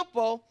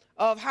example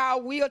of how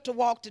we are to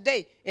walk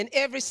today in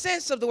every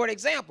sense of the word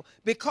example.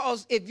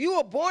 Because if you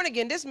are born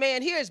again, this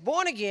man here is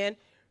born again,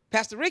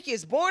 Pastor Ricky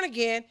is born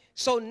again,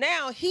 so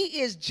now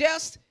he is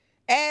just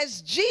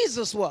as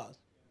Jesus was.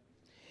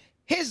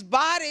 His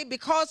body,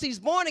 because he's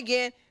born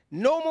again,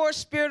 no more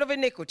spirit of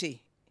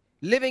iniquity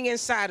living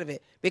inside of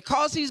it.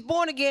 Because he's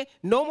born again,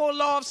 no more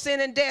law of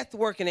sin and death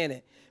working in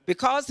it.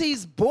 Because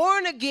he's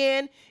born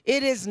again,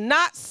 it is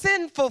not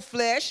sinful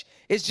flesh.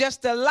 It's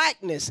just a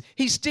likeness.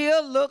 He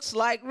still looks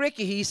like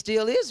Ricky. He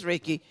still is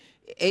Ricky.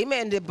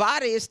 Amen. The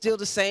body is still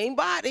the same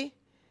body.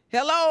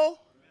 Hello?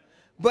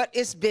 But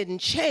it's been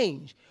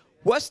changed.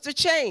 What's the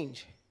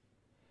change?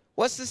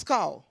 What's this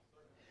called?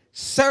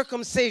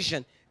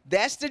 Circumcision.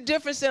 That's the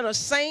difference in a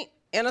saint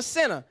and a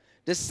sinner.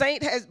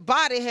 The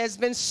body has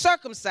been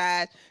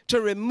circumcised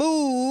to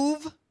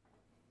remove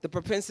the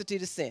propensity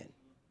to sin.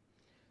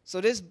 So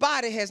this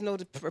body has no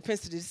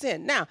propensity to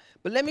sin. Now,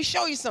 but let me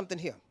show you something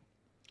here.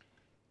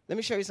 Let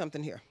me show you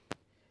something here.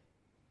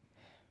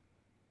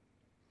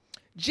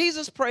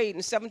 Jesus prayed in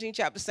the 17th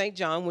chapter of St.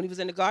 John when he was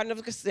in the Garden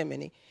of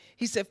Gethsemane.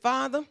 He said,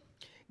 Father,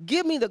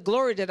 give me the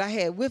glory that I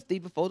had with thee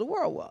before the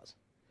world was.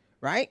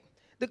 Right?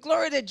 The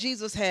glory that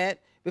Jesus had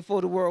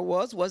before the world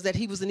was that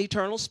he was an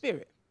eternal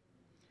spirit.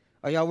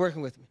 Are y'all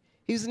working with me?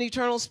 He was an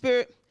eternal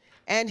spirit,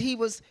 and he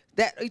was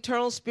that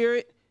eternal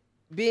spirit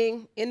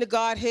being in the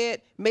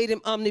Godhead made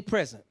him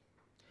omnipresent.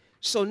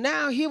 So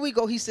now here we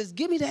go. He says,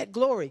 give me that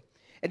glory.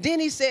 And then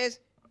he says,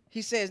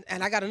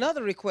 and I got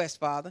another request,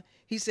 Father.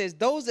 He says,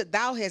 those that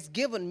thou hast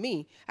given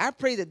me, I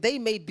pray that they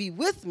may be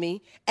with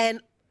me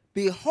and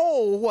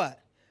behold what?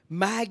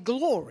 My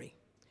glory.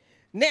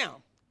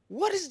 Now,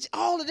 what is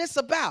all of this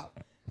about?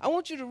 I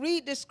want you to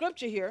read this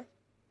scripture here.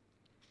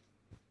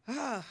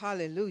 Ah,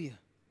 hallelujah.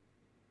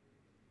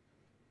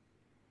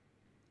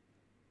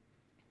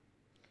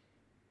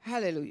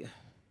 Hallelujah.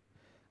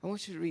 I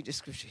want you to read this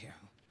scripture here.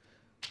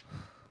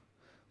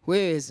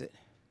 Where is it?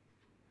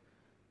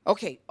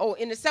 Okay. Oh,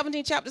 in the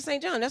 17th chapter of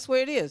St. John, that's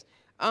where it is.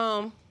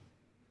 Hallelujah.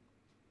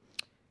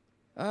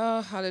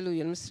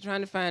 I'm just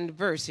trying to find the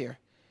verse here.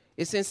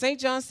 It's in St.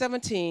 John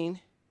 17.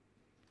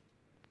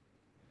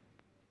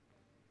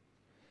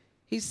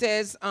 He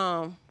says,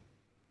 in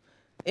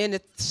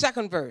the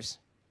second verse,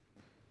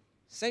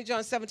 St.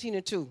 John 17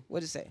 and 2.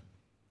 What does it say?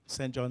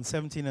 St. John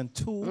 17 and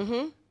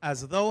 2.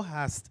 As thou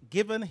hast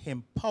given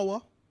him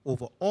power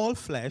over all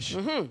flesh,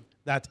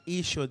 that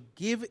he should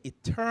give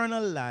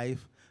eternal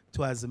life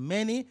to as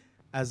many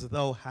as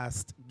thou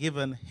hast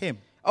given him.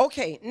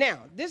 Okay, now,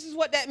 this is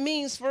what that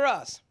means for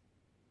us.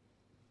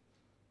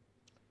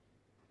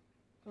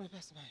 Come on,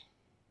 Pastor Mike.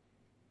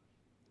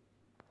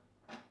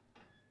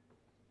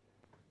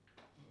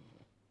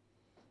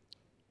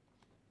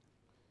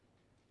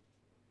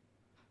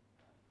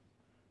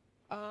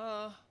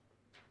 I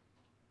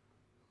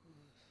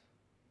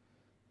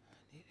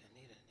need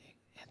an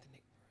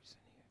ethnic person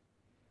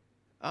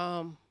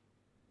here.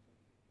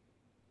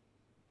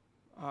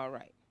 All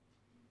right.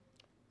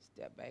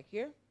 Step back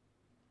here.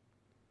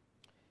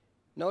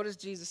 Notice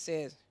Jesus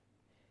says,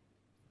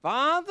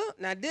 Father,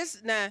 now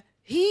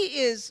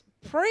he is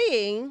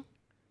praying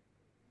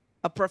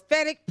a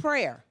prophetic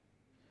prayer.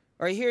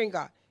 Are you hearing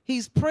God?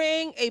 He's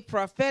praying a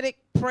prophetic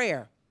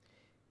prayer.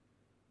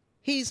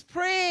 He's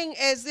praying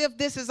as if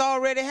this has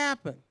already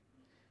happened.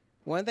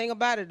 One thing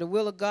about it, the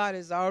will of God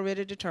is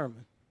already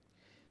determined.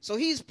 So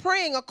he's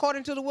praying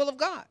according to the will of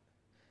God.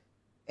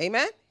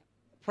 Amen?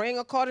 Praying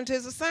according to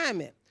his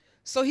assignment.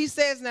 So he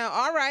says now,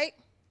 all right,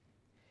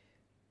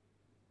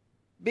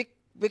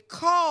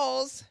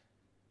 because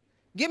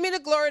give me the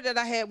glory that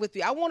I had with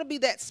you. I want to be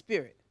that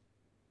spirit.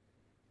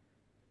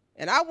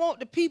 And I want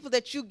the people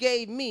that you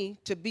gave me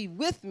to be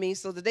with me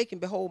so that they can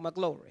behold my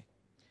glory.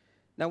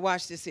 Now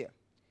watch this here.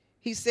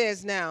 He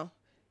says now,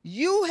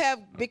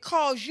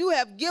 because you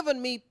have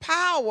given me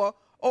power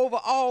over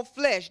all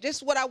flesh. This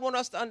is what I want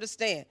us to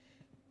understand.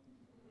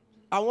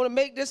 I want to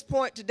make this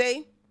point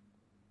today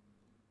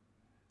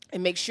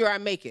and make sure I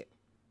make it.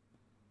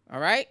 All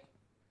right?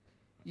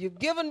 You've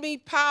given me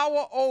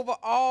power over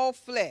all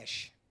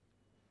flesh.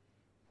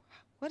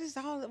 What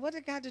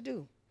it got to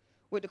do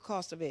with the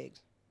cost of eggs?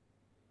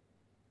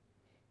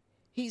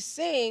 He's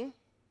saying,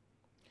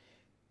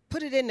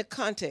 put it in the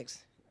context.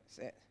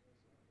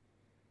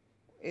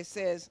 It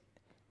says,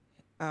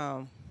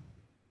 as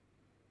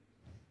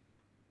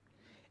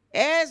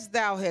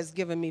thou hast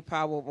given me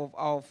power over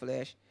all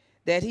flesh,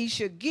 that he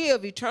should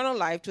give eternal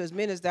life to as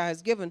many as thou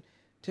hast given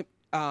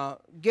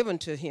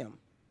to him.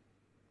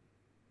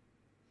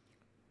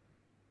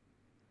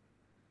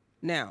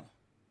 Now,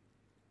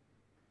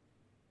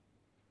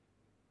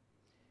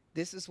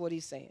 this is what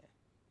he's saying.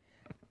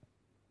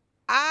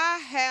 I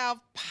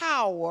have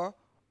power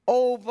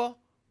over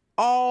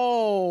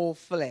all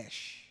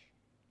flesh.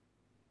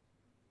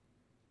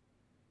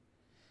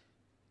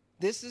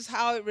 This is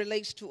how it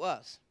relates to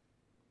us.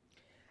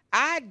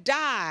 I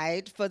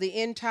died for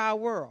the entire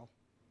world.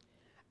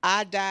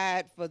 I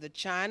died for the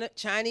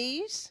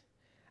Chinese.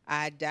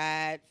 I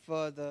died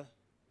for the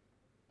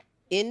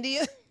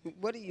India.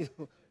 What are you?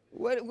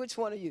 Which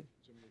one are you?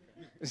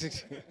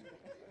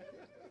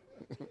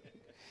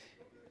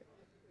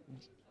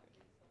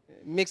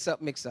 Mix up.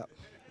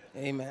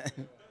 Amen.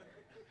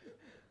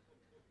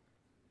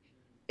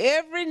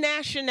 Every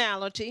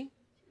nationality,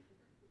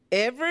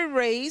 every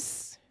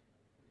race.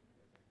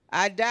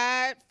 I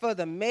died for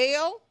the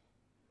male.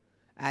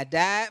 I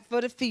died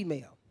for the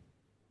female.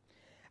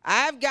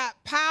 I've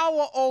got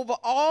power over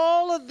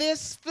all of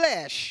this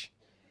flesh.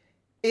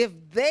 If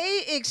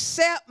they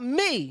accept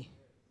me,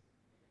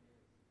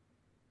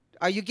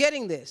 are you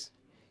getting this?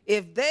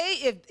 If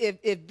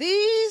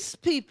these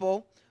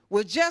people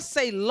would just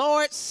say,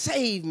 Lord,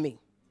 save me.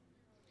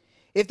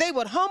 If they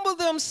would humble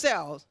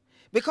themselves,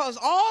 because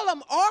all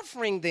I'm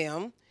offering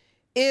them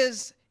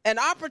is an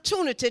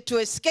opportunity to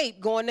escape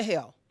going to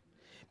hell.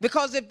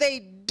 Because if they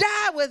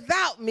die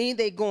without me,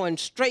 they're going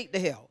straight to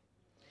hell.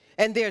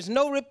 And there's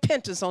no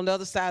repentance on the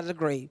other side of the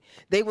grave.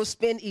 They will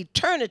spend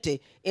eternity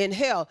in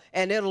hell,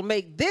 and it'll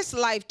make this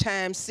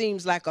lifetime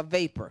seems like a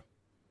vapor.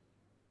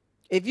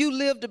 If you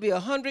live to be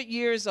 100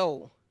 years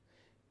old,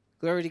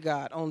 glory to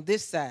God, on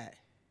this side,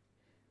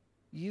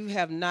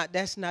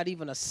 that's not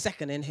even a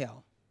second in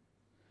hell.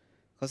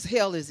 Because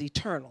hell is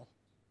eternal.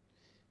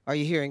 Are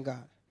you hearing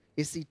God?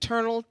 It's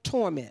eternal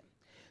torment.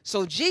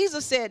 So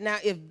Jesus said, now,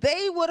 if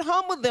they would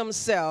humble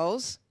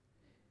themselves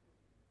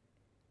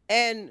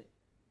and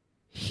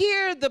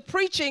hear the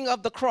preaching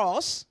of the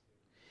cross,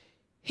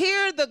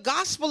 hear the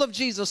gospel of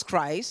Jesus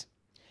Christ,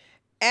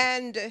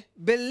 and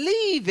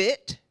believe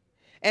it,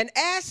 and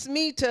ask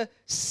me to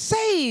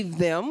save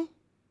them.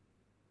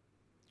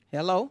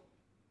 Hello?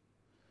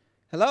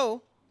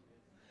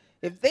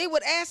 If they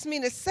would ask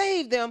me to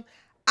save them,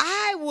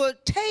 I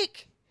would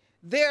take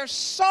their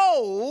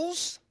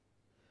souls.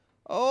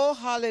 Oh,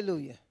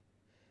 hallelujah.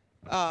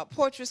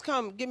 Portraits,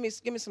 come, give me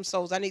some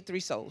souls. I need 3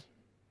 souls.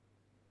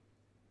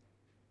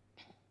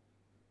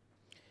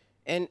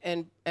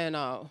 And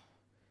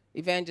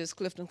Evangelist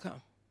Clifton,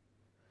 come.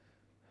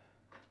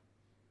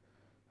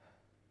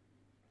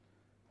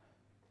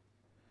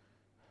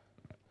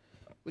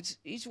 which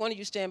each one of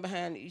you stand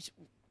behind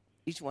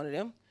each one of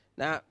them.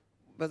 Now,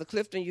 Brother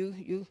Clifton,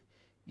 you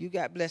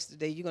got blessed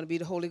today. You're going to be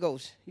the Holy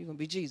Ghost. You're going to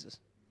be Jesus.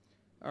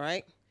 All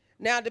right?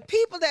 Now, the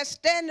people that's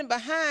standing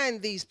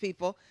behind these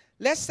people,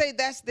 let's say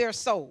that's their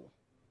soul.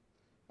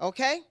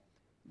 Okay?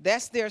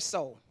 That's their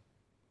soul.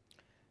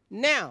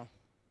 Now,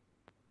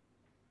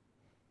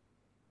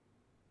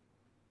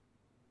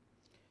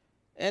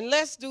 and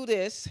let's do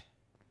this.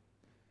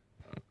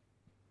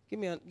 Give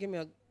me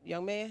a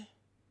young man.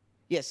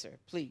 Yes, sir,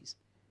 please.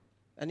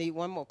 I need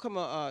one more. Come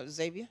on,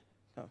 Xavier.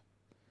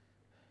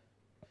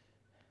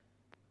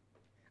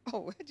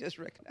 Oh, I just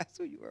recognized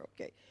who you were.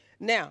 Okay.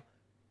 Now,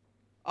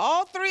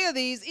 all three of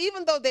these,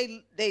 even though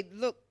they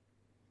look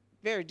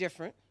very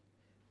different,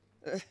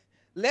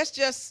 let's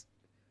just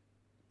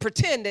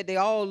pretend that they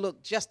all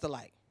look just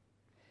alike.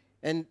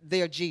 And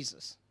they're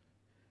Jesus.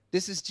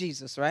 This is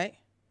Jesus, right?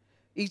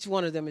 Each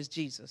one of them is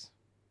Jesus.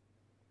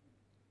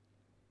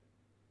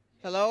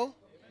 Hello?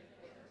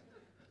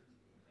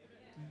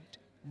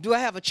 Do I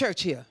have a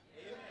church here?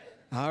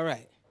 All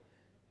right.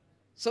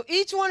 So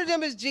each one of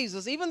them is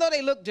Jesus, even though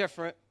they look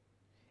different.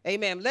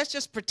 Amen. Let's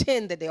just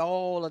pretend that they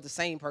all are the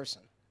same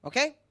person.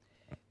 Okay?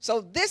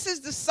 So this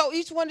is the soul.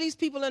 Each one of these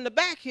people in the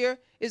back here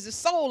is the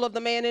soul of the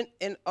man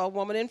and a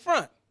woman in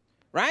front.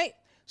 Right?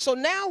 So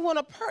now when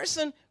a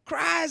person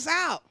cries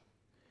out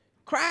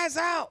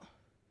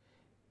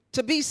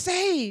to be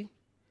saved,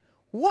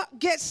 what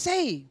gets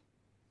saved?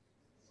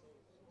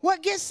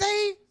 What gets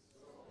saved?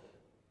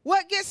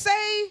 What gets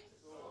saved?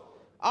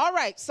 All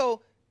right,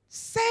 so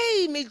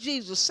save me,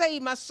 Jesus.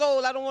 Save my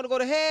soul. I don't want to go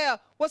to hell.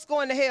 What's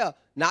going to hell?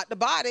 Not the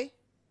body.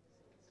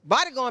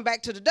 Body going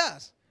back to the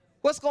dust.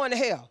 What's going to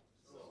hell?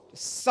 The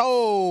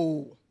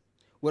soul,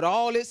 with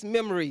all its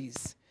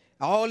memories,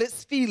 all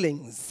its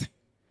feelings,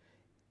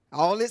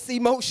 all its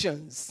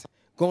emotions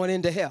going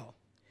into hell.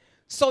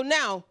 So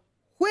now,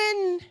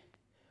 when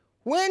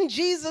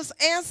Jesus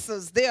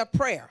answers their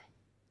prayer,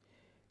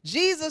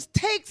 Jesus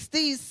takes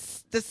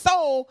the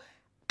soul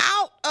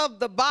out of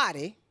the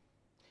body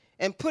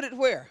and put it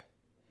where?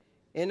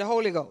 In the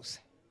Holy Ghost.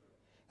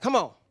 Come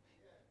on.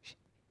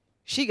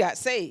 She got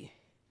saved.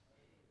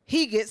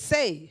 He gets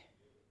saved.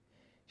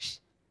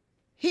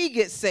 He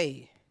gets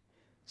saved.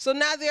 So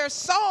now their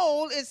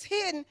soul is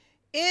hidden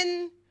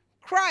in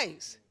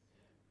Christ.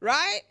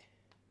 Right?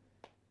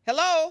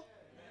 Hello?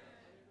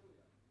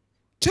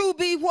 To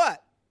be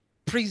what?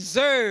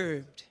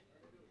 Preserved.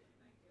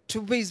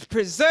 To be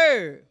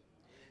preserved.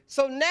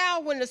 So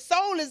now when the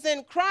soul is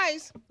in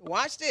Christ,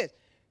 watch this.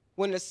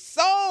 When the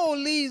soul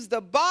leaves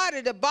the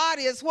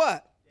body is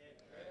what?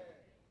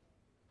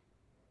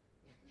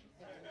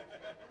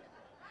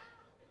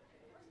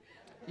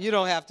 You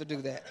don't have to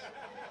do that.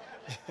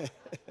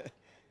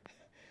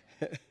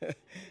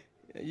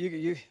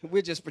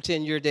 We'll just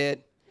pretend you're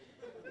dead.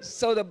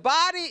 So the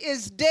body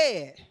is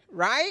dead,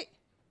 right?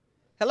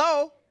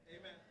 Hello?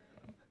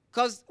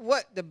 Because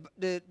what?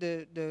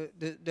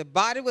 The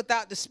body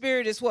without the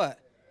spirit is what?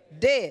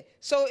 Dead.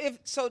 So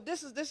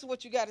this is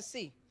what you got to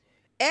see.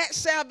 At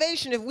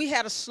salvation, if we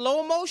had a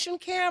slow motion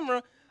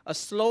camera, a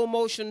slow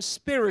motion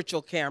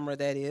spiritual camera,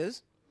 that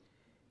is,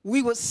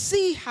 we would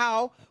see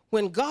how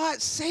when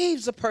God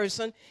saves a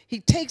person,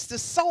 he takes the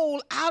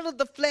soul out of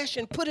the flesh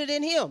and put it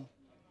in him.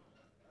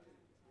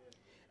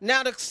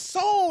 Now the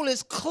soul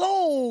is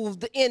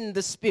clothed in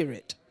the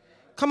spirit.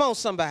 Come on,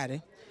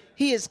 somebody.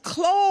 He is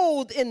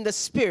clothed in the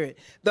spirit.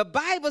 The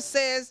Bible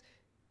says,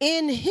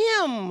 in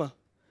him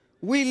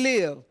we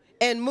live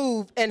and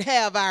move and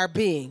have our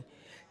being.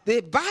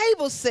 The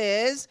Bible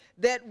says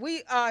that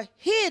we are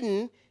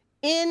hidden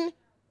in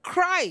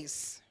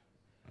Christ.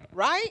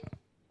 Right?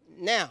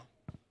 Now,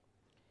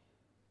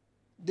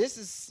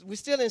 we're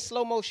still in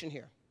slow motion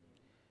here.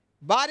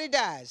 Body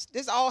dies.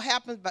 This all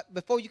happens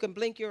before you can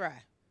blink your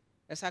eye.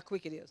 That's how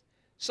quick it is.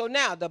 So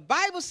now, the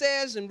Bible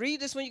says, and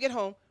read this when you get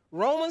home,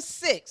 Romans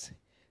 6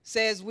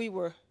 says we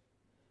were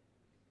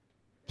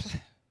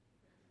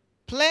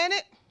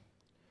planted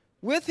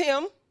with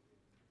him,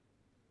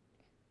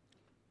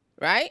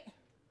 right,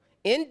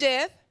 in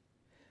death,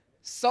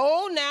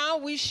 so now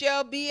we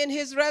shall be in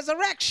his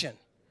resurrection,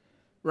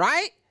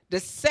 right? The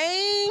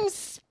same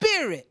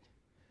spirit,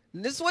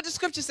 this is what the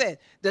scripture says,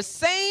 the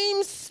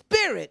same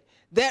spirit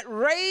that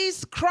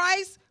raised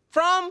Christ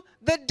from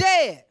the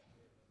dead.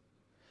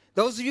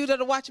 Those of you that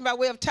are watching by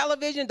way of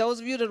television, those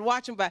of you that are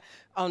watching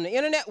on the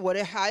internet,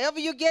 whatever, however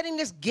you're getting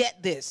this,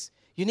 get this.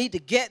 You need to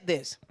get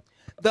this.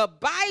 The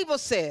Bible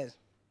says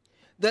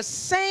the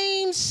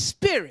same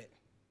spirit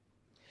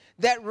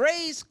that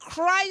raised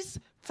Christ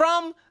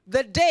from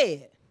the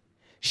dead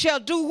shall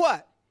do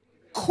what?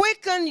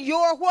 Quicken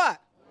your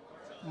what?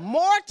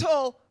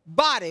 Mortal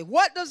body.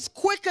 What does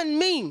quicken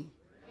mean?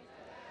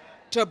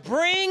 To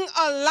bring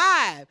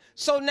alive.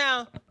 So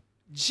now,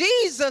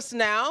 Jesus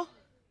now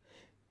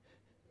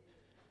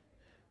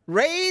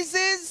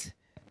raises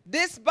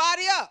this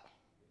body up.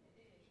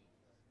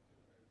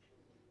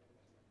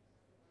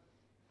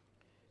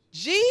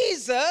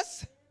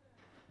 Jesus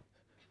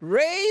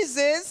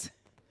raises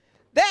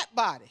that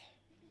body.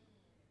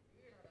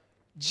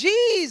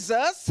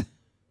 Jesus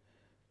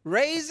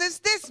raises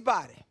this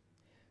body.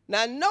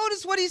 Now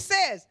notice what he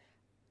says.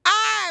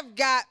 I've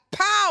got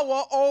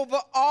power over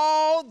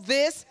all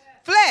this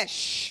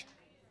flesh.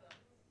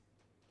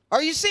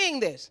 Are you seeing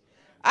this?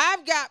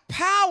 I've got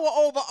power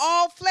over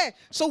all flesh.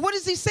 So what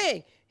is he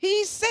saying?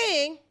 He's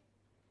saying,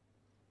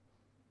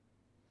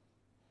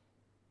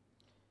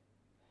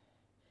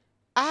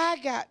 I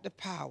got the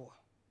power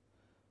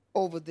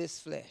over this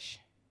flesh.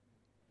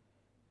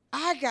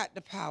 I got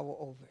the power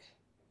over it.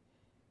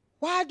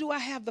 Why do I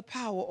have the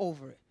power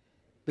over it?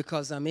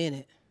 Because I'm in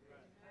it.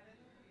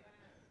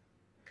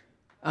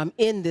 I'm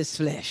in this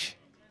flesh.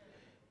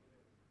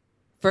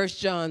 1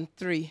 John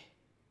 3.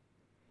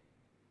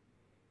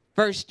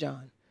 1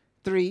 John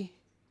 3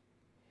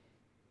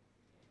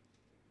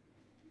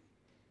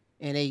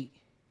 and 8.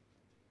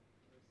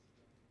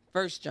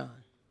 1 John.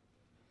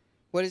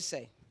 What does it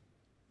say?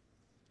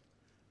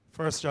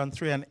 1 John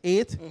 3 and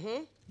 8.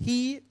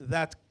 He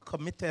that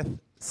committeth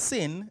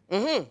sin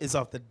is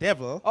of the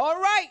devil. All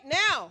right,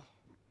 now,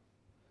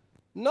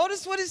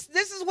 notice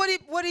this is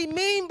what he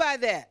mean by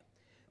that.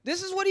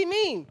 This is what he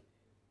mean.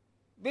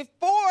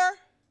 Before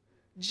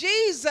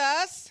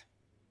Jesus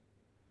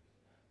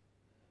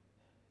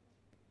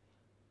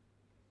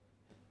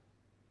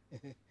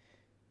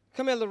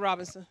come here, little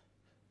Robinson.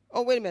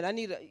 Oh, wait a minute. I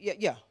need a,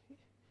 yeah.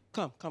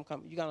 Come.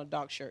 You got on a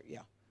dark shirt. Yeah,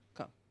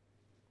 come.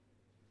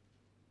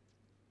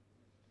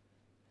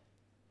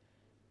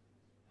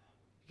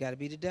 You got to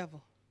be the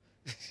devil.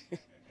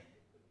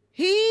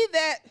 He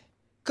that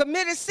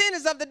committed sin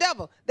is of the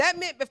devil. That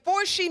meant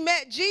before she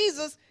met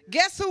Jesus,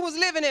 guess who was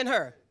living in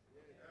her?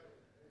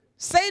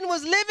 Satan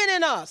was living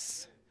in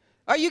us.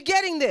 Are you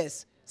getting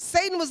this?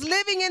 Satan was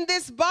living in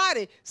this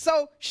body.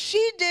 So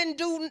she didn't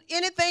do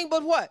anything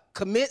but what?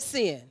 Commit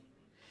sin.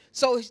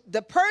 So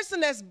the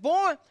person that's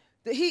born,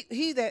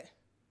 he that,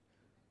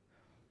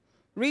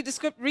 read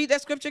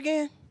that scripture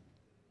again.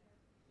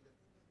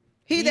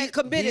 He that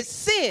committed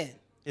sin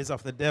is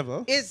of the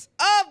devil. Is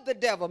of the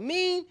devil.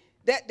 Mean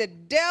that the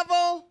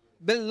devil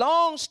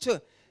belongs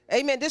to,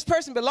 amen, this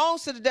person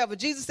belongs to the devil.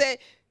 Jesus said,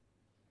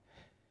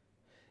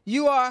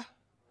 you are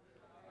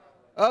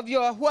of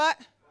your what?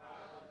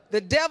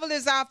 The devil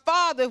is our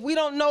father. If we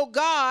don't know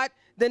God,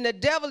 then the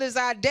devil is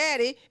our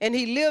daddy, and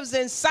he lives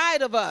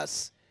inside of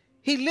us.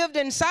 He lived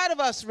inside of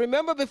us,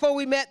 remember, before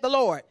we met the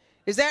Lord.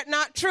 Is that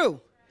not true?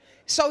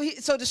 So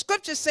the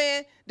scripture is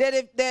saying that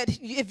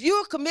if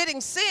you're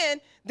committing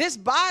sin, this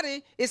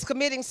body is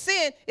committing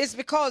sin, it's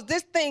because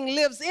this thing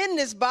lives in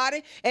this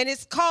body, and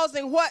it's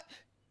causing what?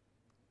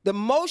 The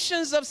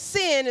motions of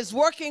sin is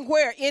working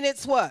where? In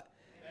its what?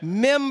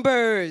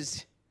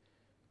 Members.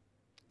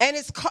 And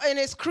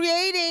it's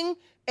creating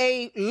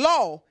a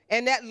law,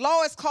 and that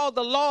law is called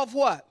the law of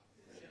what?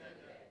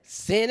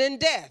 Sin and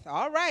death.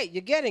 All right,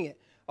 you're getting it.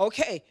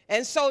 Okay,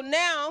 and so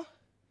now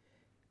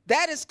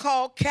that is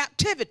called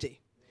captivity.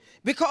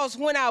 Because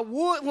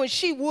when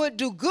she would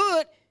do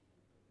good,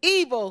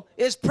 evil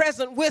is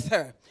present with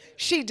her.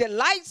 She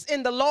delights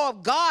in the law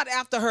of God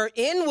after her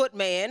inward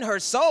man, her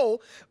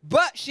soul,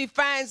 but she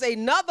finds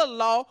another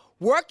law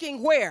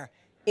working where?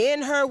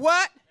 In her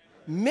what?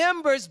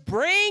 Members,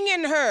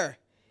 bringing her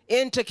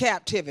into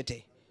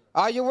captivity.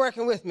 Are you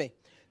working with me?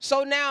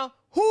 So now,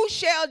 who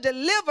shall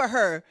deliver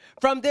her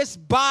from this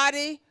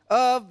body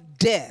of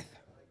death?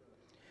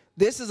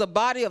 This is a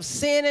body of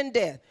sin and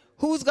death.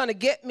 Who's going to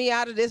get me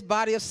out of this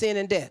body of sin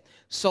and death?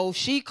 So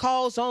she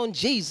calls on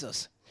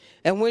Jesus.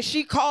 And when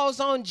she calls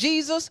on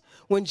Jesus,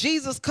 when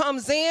Jesus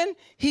comes in,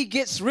 he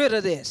gets rid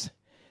of this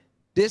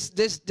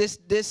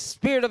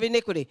spirit of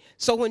iniquity.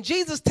 So when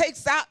Jesus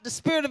takes out the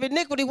spirit of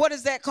iniquity, what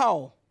is that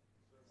called?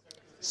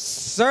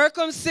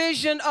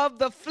 Circumcision of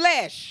the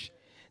flesh.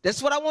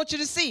 That's what I want you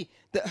to see.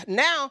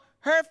 Now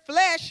her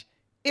flesh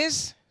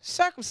is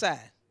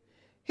circumcised.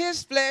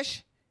 His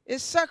flesh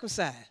is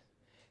circumcised.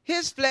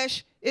 His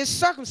flesh is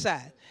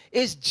circumcised.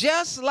 It's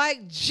just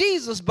like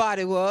Jesus'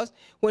 body was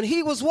when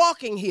he was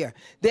walking here.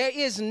 There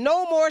is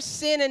no more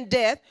sin and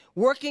death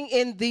working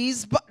in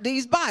these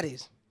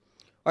bodies.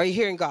 Are you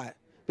hearing God?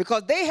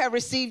 Because they have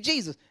received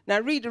Jesus. Now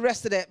read the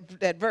rest of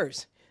that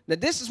verse. Now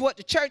this is what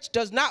the church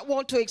does not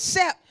want to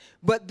accept,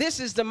 but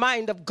this is the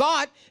mind of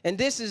God, and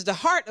this is the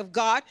heart of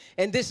God,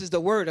 and this is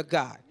the word of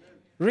God.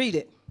 Read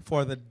it.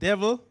 For the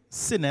devil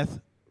sinneth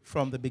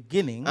from the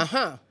beginning.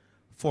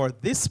 For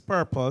this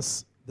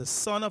purpose the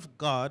Son of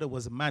God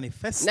was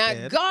manifested.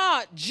 Now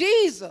God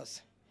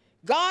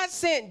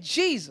sent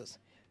Jesus.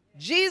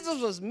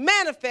 Jesus was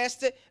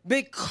manifested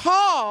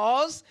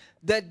because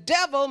the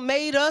devil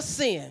made us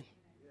sin.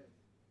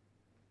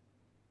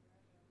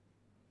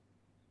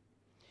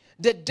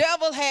 The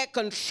devil had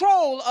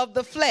control of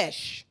the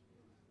flesh.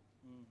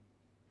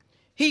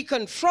 He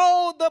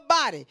controlled the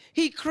body.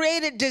 He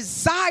created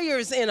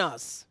desires in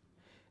us.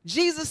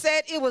 Jesus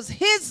said it was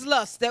his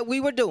lust that we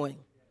were doing.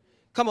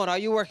 Come on, are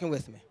you working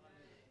with me?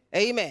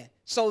 Amen.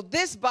 So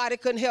this body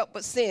couldn't help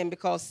but sin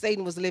because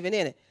Satan was living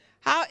in it.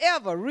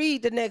 However,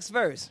 read the next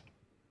verse.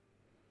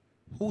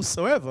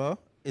 Whosoever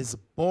is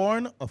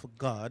born of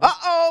God.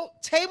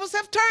 Tables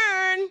have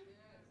turned.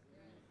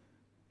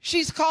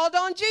 She's called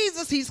on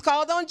Jesus. He's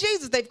called on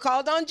Jesus. They've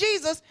called on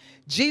Jesus.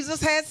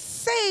 Jesus has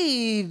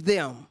saved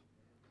them.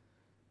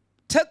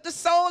 Took the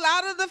soul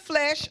out of the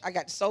flesh. I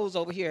got the souls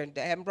over here, and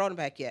I haven't brought them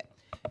back yet.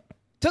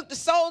 Took the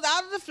souls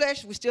out of the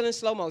flesh. We're still in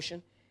slow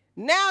motion.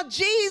 Now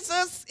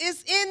Jesus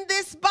is in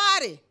this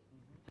body.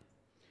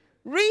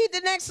 Read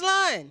the next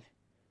line.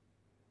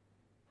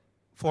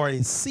 For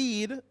his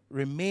seed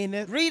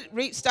remaineth.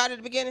 Read. Start at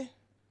the beginning.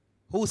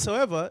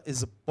 Whosoever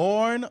is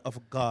born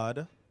of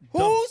God.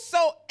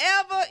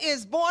 Whosoever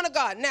is born of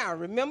God. Now,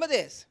 remember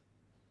this.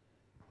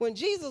 When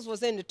Jesus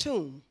was in the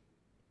tomb,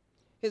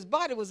 his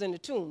body was in the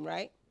tomb,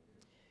 right?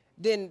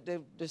 Then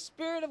the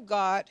Spirit of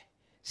God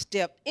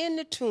stepped in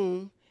the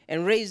tomb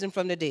and raised him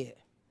from the dead,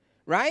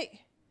 right?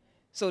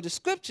 So the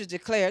scripture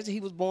declares that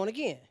he was born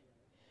again.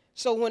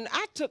 So when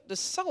I took the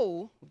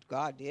soul,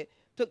 God did,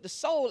 took the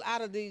soul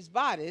out of these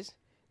bodies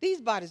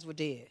were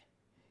dead.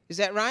 Is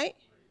that right?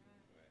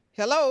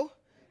 Hello?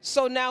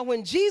 So now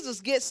when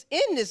Jesus gets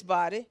in this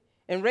body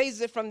and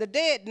raises it from the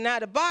dead, now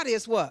the body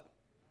is what?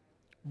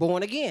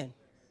 Born again.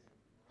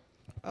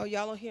 Oh,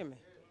 y'all don't hear me.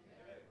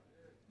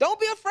 Don't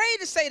be afraid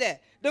to say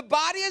that. The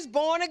body is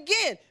born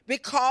again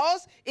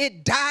because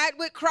it died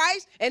with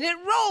Christ and it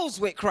rose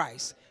with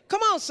Christ.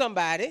 Come on,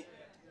 somebody.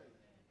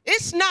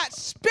 It's not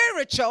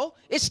spiritual.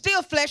 It's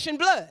still flesh and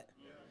blood.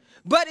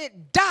 But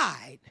it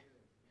died.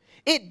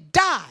 It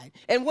died.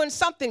 And when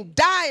something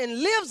dies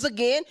and lives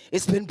again,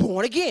 it's been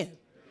born again.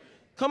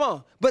 Come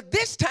on. But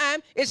this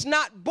time, it's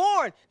not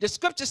born. The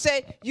scripture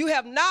says you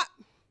have not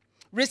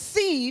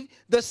received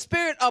the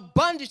spirit of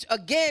bondage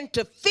again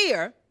to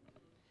fear.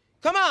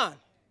 Come on.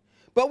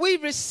 But we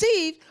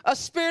received a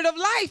spirit of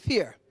life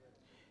here.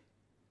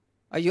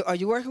 Are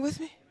you working with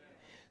me?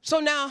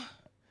 So now,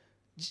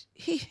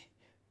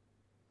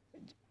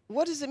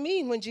 what does it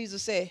mean when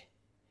Jesus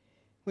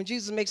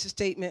makes a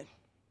statement,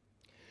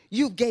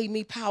 you gave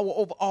me power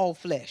over all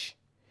flesh?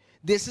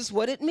 This is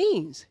what it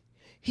means.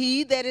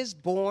 He that is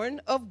born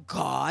of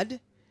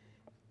God.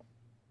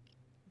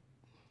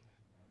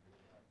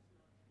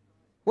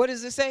 What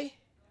does it say?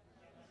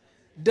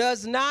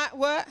 Does not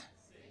what?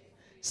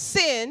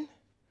 Sin.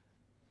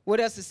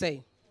 What else does it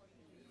say?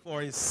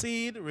 For his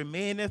seed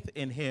remaineth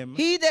in him.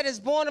 He that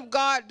is born of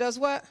God does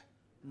what?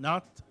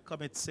 Not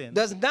commit sin.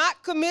 Does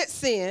not commit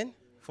sin.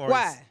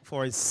 Why?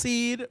 For his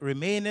seed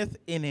remaineth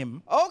in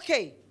him.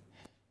 Okay.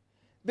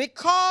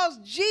 Because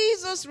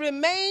Jesus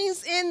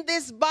remains in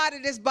this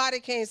body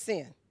can't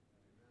sin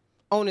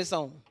on its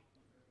own.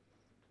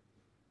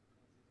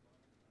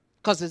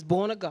 Because it's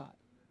born of God.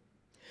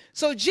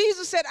 So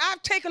Jesus said,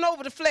 I've taken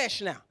over the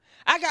flesh now.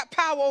 I got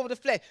power over the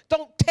flesh.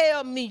 Don't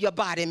tell me your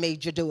body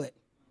made you do it.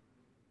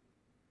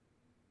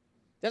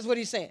 That's what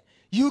he's saying.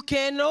 You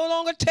can no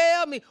longer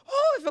tell me,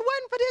 oh, if it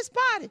wasn't for this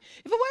body,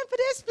 if it wasn't for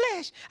this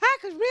flesh, I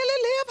could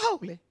really live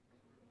holy.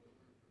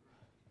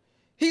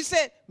 He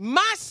said,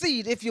 my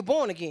seed, if you're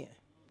born again.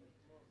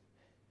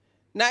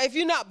 Now, if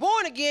you're not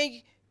born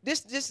again,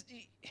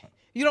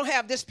 you don't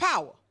have this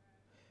power.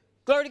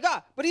 Glory to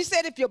God. But he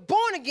said, if you're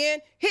born again,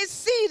 his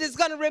seed is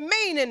going to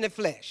remain in the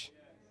flesh.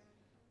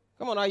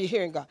 Come on, are you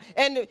hearing God?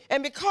 And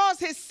because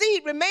his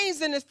seed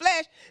remains in his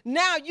flesh,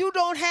 now you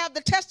don't have the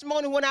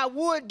testimony when I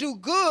would do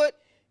good,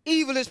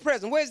 evil is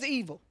present. Where's the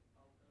evil?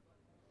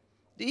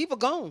 The evil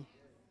gone.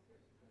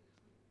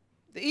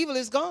 The evil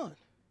is gone.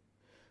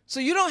 So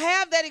you don't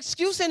have that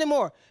excuse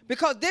anymore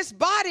because this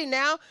body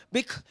now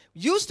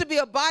used to be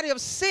a body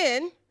of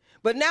sin,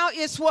 but now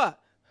it's what?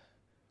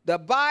 The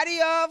body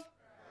of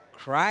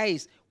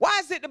Christ. Why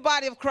is it the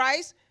body of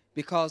Christ?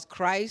 Because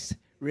Christ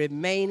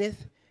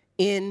remaineth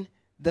in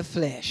the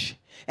flesh,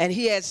 and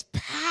he has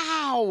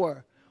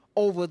power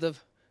over the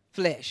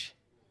flesh.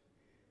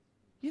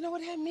 You know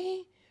what that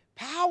means?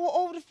 Power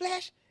over the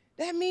flesh?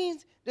 That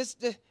means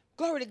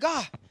glory to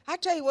God. I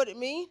tell you what it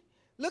means.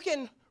 Look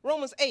in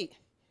Romans 8.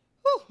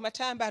 Whew, my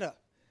time about up.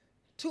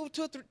 Two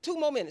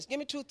more minutes. Give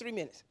me 2-3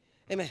 minutes.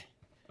 Amen.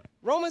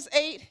 Romans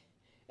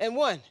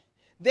 8:1.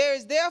 There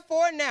is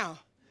therefore now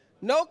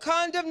no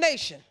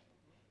condemnation.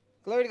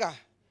 Glory to God.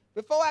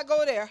 Before I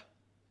go there,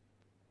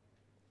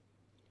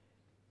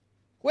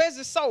 where's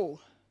the soul?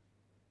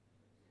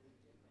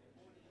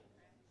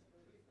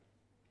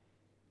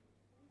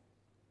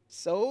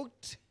 Soul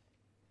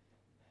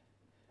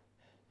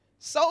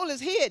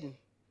is hidden.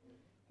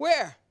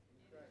 Where?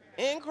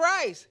 In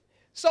Christ.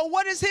 So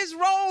what is his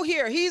role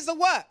here? He's a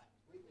what?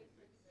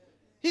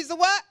 He's a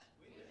what?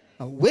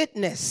 A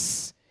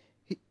witness.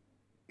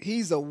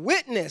 He's a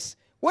witness.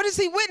 What is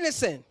he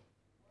witnessing?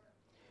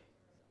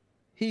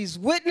 He's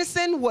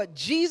witnessing what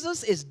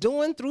Jesus is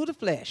doing through the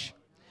flesh.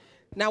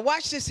 Now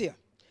watch this here.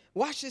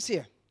 Watch this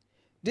here.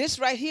 This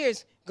right here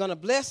is going to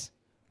bless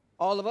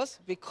all of us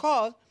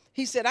because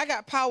he said, I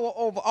got power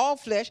over all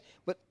flesh.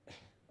 But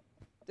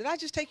did I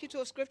just take you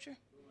to a scripture?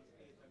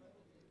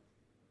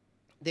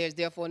 There's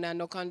therefore now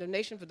no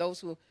condemnation for those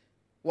who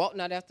walk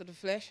not after the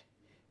flesh,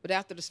 but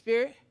after the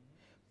Spirit.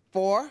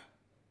 For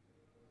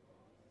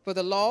For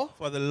the law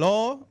For the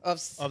law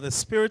of of the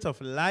Spirit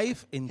of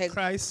life in has-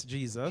 Christ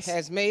Jesus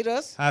has made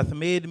us. hath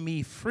made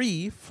me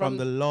free from From-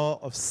 the law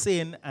of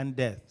sin and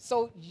death.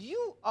 So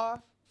you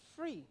are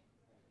free.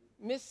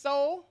 Miss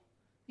Soul,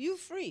 you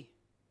free.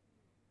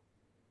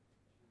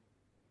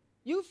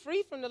 You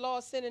free from the law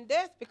of sin and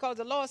death because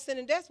the law of sin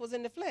and death was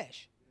in the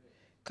flesh.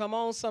 Come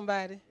on,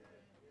 somebody.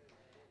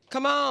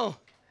 Come on.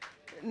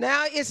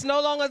 Now it's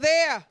no longer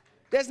there.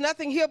 There's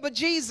nothing here but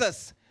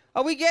Jesus.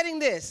 Are we getting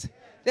this?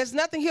 There's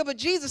nothing here but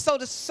Jesus. So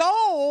the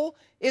soul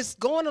is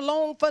going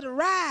along for the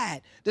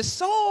ride. The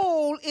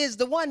soul is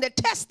the one that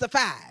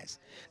testifies.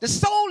 The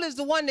soul is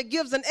the one that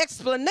gives an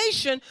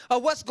explanation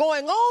of what's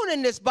going on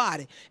in this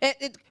body.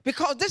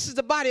 Because this is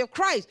the body of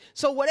Christ.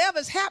 So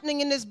whatever's happening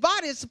in this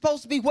body is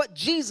supposed to be what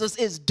Jesus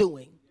is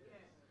doing.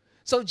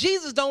 So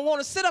Jesus don't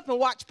want to sit up and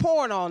watch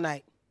porn all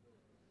night.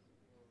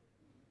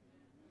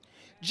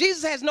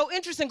 Jesus has no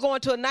interest in going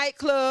to a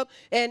nightclub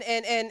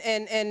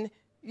and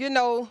you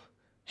know,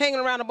 hanging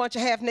around a bunch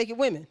of half-naked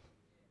women.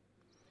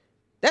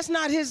 That's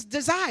not his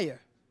desire.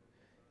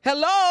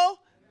 Hello?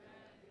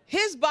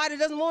 His body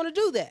doesn't want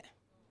to do that.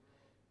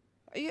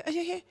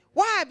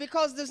 Why?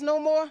 Because there's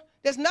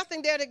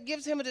nothing there that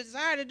gives him a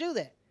desire to do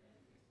that.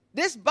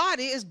 This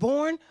body is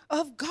born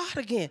of God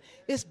again.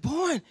 It's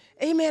born,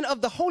 amen,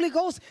 of the Holy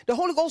Ghost. The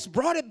Holy Ghost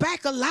brought it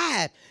back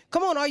alive.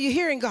 Come on, are you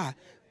hearing God?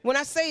 When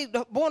I say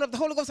born of the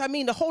Holy Ghost, I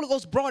mean the Holy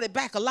Ghost brought it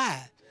back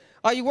alive.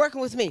 Are you working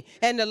with me?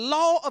 And the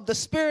law of the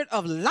Spirit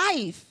of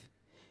life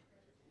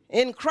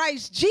in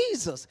Christ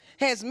Jesus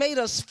has made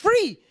us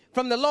free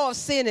from the law of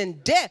sin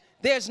and death.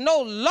 There's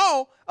no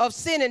law of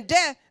sin and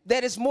death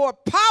that is more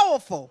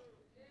powerful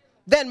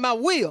than my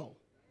will.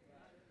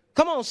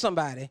 Come on,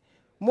 somebody.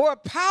 More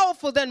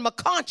powerful than my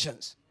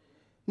conscience.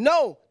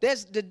 No,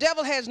 the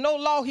devil has no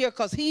law here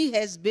because he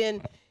has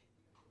been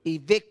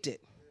evicted.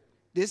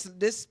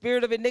 This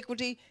spirit of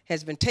iniquity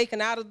has been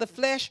taken out of the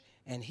flesh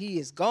and he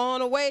is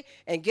gone away.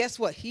 And guess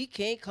what? He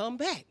can't come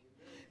back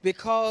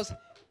because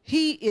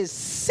he is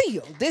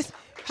sealed.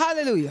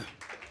 Hallelujah.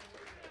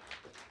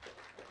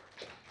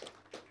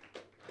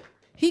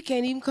 He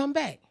can't even come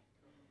back.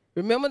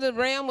 Remember the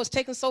ram was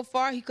taken so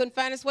far he couldn't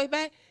find his way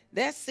back?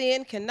 That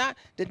sin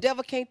the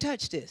devil can't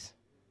touch this.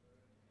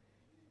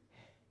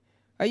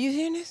 Are you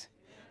hearing this?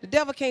 The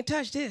devil can't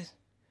touch this.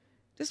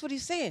 This is what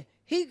he's saying.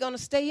 He's going to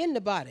stay in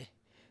the body.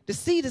 The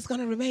seed is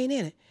going to remain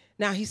in it.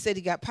 Now, he said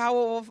he got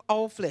power of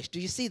all flesh. Do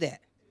you see that?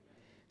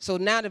 So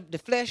now the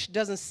flesh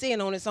doesn't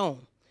sin on its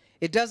own.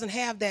 It doesn't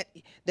have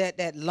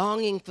that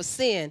longing for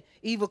sin,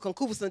 evil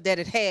concupiscence that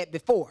it had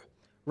before.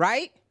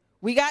 Right?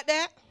 We got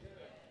that?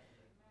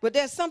 But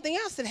there's something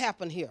else that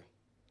happened here.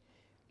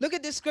 Look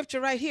at this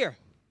scripture right here.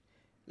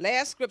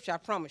 Last scripture, I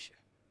promise you.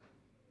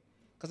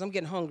 Because I'm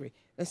getting hungry.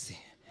 Let's see.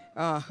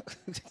 God.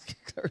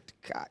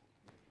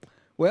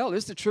 Well,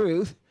 it's the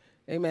truth.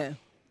 Amen.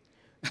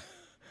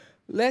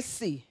 Let's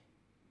see.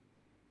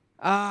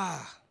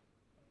 Oh,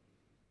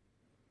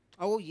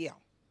 yeah.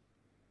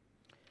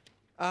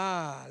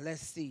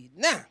 Let's see.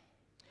 Now,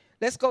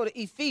 let's go to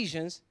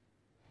Ephesians,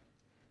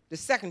 the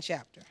 2nd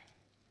chapter.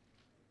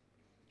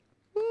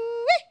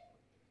 Woo-wee.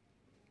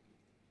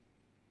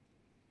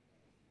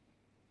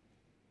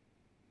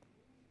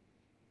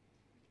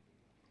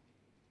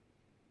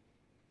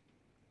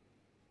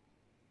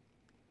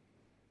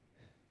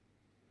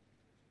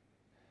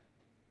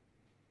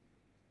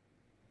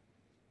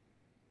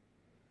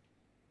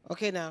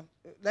 Okay, now,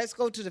 let's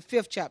go to the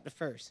 5th chapter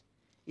first.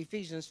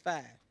 Ephesians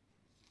 5.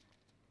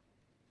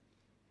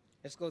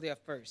 Let's go there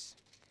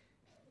first.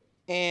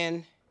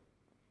 And,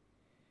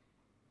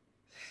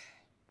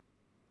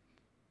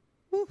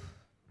 whew,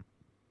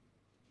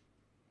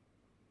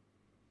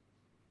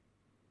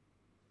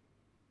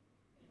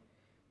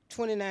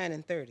 29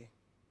 and 30.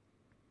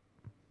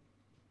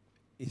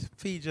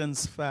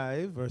 Ephesians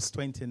 5, verse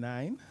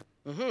 29.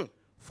 Mm-hmm.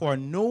 For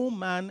no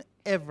man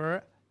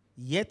ever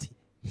yet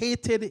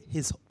hated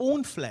his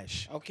own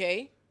flesh,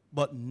 Okay.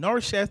 but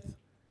nourisheth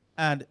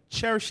and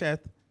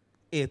cherisheth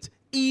it,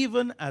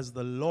 even as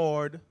the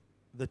Lord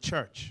the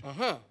church.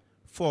 Uh-huh.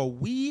 For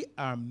we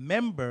are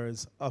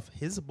members of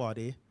his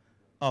body,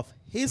 of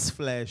his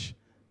flesh,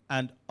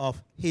 and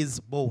of his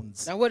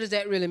bones. Now, what does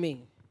that really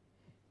mean?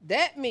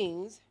 That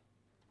means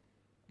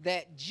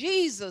that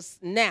Jesus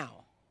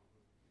now,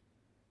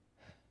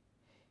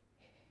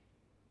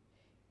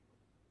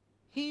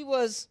 he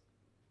was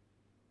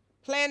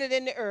planted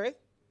in the earth,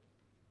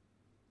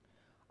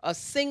 a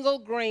single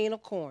grain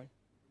of corn,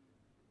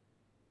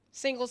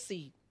 single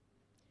seed.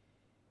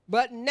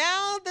 But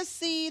now the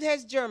seed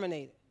has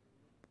germinated,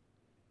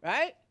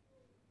 right?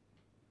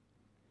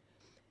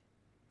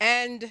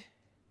 And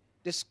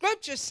the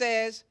scripture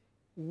says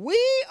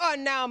we are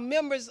now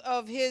members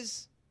of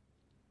his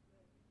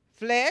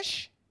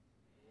flesh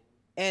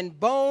and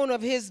bone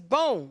of his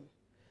bone.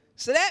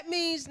 So that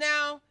means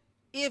now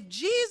if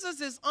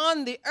Jesus is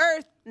on the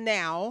earth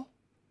now,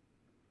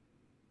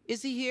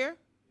 is he here?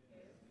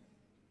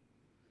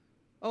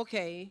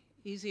 Okay,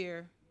 he's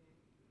here.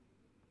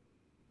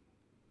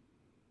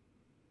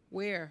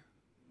 Where?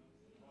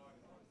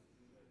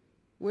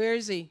 Where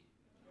is he?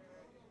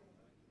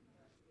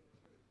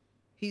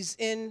 He's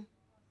in.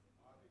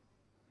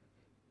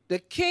 The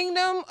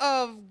kingdom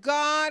of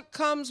God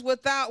comes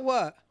without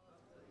what?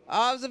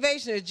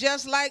 Observation. It's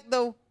just like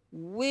the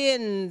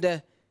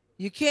wind.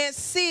 You can't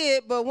see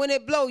it, but when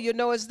it blows, you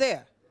know it's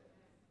there.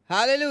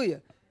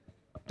 Hallelujah.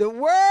 The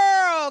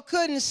world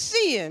couldn't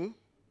see him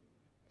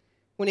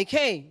when he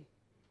came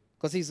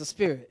because he's a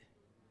spirit.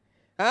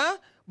 Huh?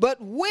 But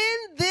when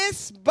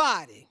this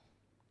body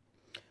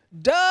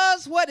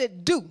does what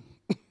it do,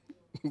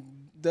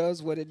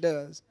 does what it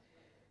does,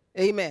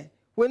 amen.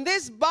 When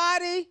this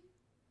body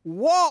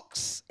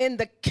walks in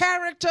the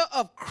character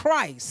of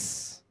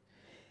Christ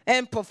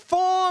and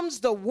performs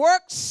the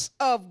works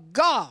of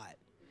God,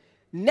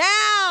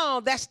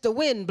 now that's the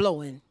wind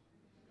blowing.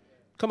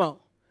 Come on.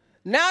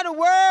 Now the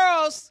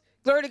world's,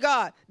 glory to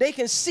God, they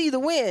can see the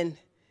wind.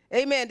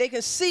 Amen. They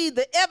can see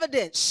the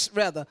evidence,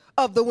 rather,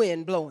 of the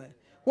wind blowing.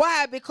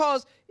 Why?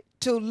 Because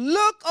to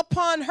look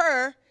upon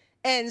her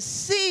and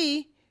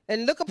see,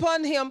 and look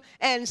upon him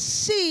and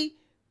see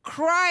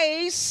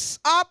Christ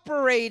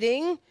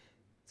operating,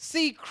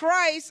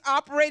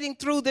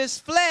 through this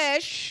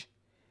flesh,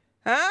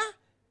 huh?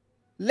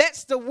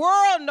 Lets the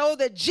world know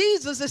that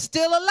Jesus is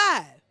still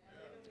alive.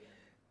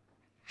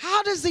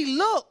 How does he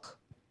look?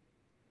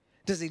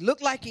 Does he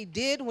look like he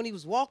did when he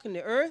was walking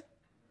the earth?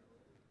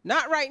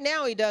 Not right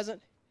now, he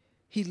doesn't.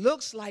 He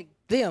looks like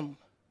them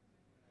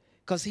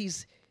because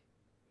he's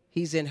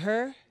in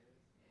her,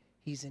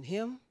 he's in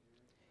him,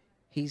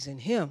 he's in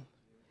him.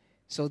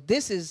 So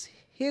this is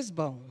his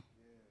bone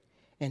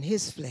and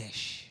his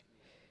flesh.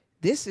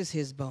 This is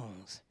his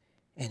bones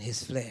and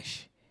his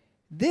flesh.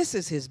 This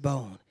is his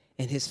bone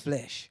and his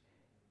flesh.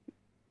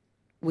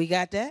 We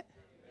got that?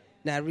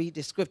 Now read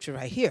the scripture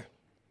right here.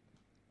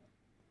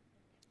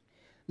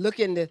 Look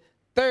in the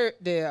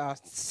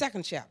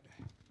second chapter.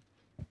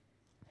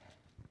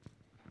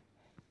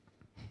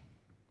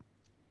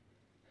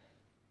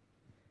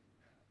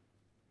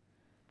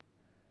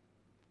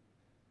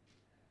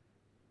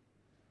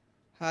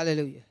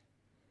 Hallelujah.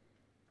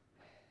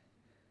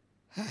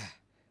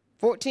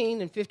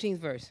 14 and 15th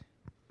verse.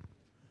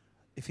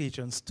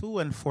 Ephesians 2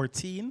 and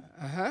 14.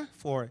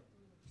 For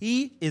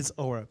he is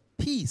our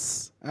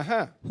peace,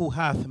 who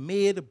hath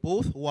made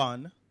both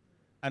one,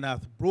 and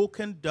hath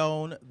broken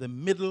down the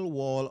middle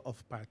wall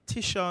of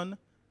partition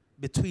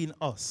between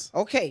us.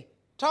 Okay,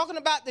 talking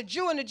about the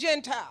Jew and the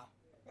Gentile.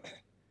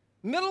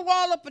 Middle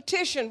wall of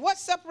partition. What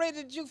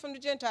separated the Jew from the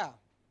Gentile?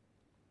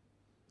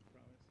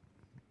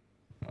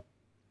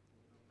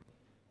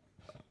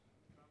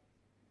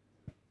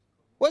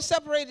 What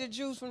separated the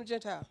Jews from the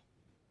Gentile?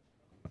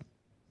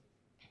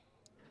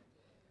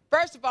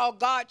 First of all,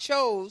 God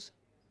chose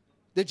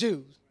the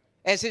Jews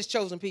as his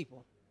chosen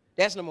people.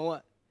 That's number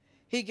one.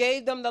 He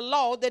gave them the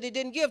law that he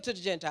didn't give to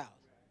the Gentiles.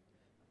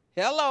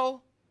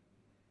 Hello.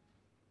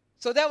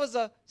 So there was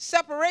a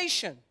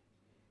separation.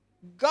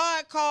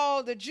 God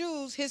called the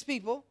Jews his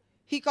people.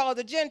 He called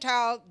the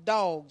Gentiles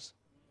dogs.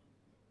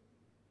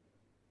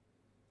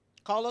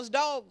 Call us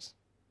dogs.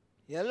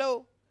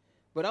 Hello.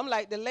 But I'm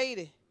like the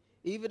lady.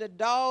 Even the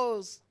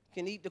dogs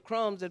can eat the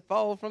crumbs that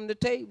fall from the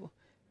table.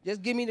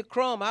 Just give me the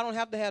crumb. I don't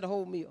have to have the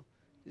whole meal.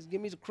 Just give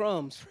me the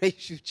crumbs.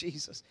 Praise you,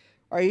 Jesus.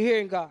 Are you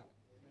hearing God?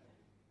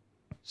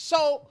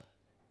 So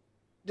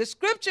the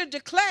scripture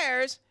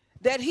declares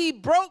that he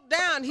tore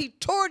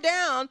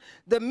down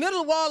the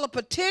middle wall of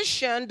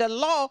partition, the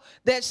law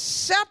that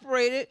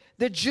separated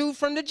the Jew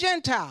from the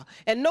Gentile.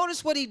 And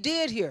notice what he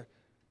did here.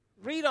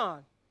 Read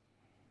on.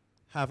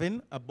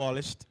 Having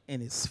abolished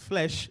in his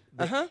flesh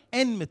the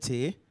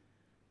enmity,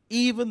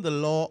 even the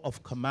law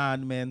of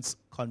commandments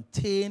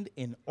contained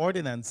in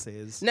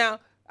ordinances. Now,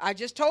 I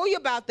just told you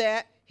about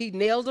that. He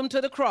nailed them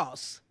to the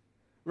cross,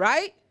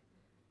 right?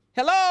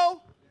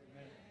 Hello?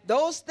 Amen.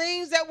 Those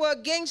things that were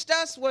against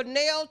us were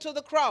nailed to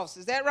the cross.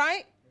 Is that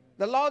right?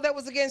 The law that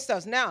was against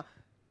us. Now,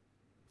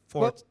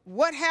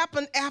 what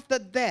happened after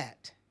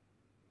that?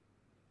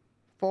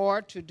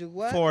 For to do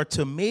what? For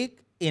to make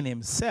in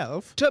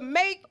himself. To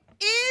make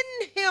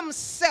in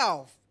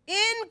himself,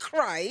 in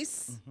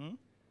Christ.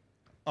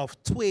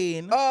 Of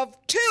twain. Of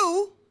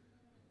two.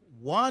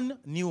 One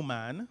new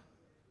man.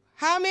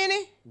 How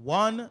many?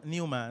 One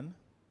new man.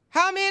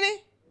 How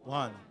many?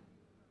 One.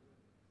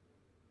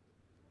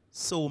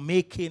 So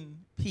making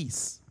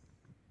peace.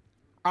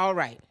 All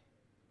right.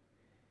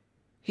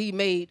 He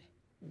made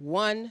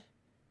one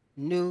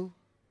new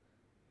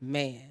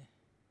man.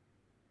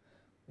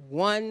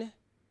 One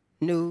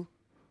new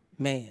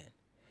man.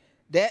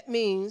 That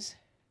means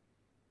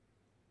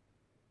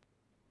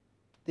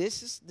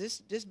this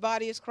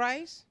body is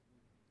Christ.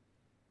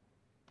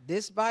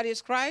 This body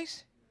is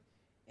Christ.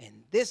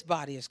 And this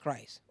body is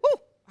Christ. Woo!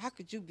 How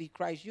could you be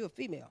Christ? You're a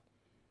female.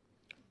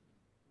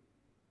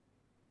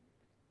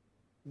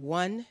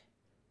 One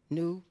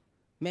new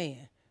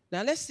man.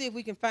 Now let's see if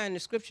we can find the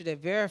scripture that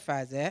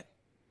verifies that.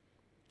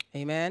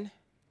 Amen.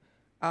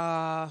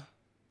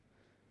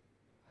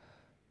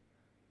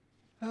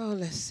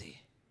 Let's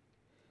see.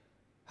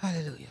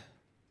 Hallelujah.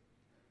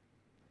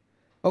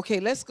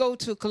 Okay, let's go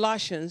to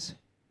Colossians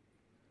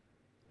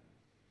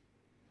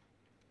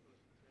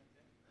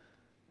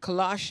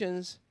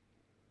Colossians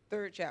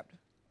 3rd chapter,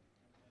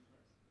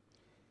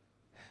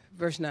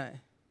 verse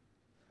 9.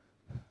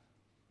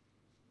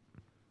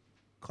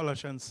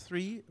 Colossians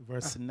 3,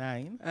 verse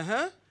 9.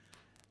 Uh-huh.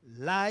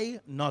 Lie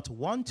not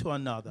one to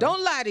another.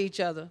 Don't lie to each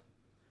other.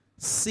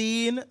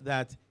 Seeing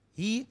that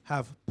ye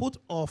have put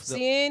off the...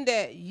 Seeing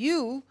that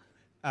you,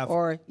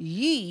 or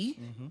ye...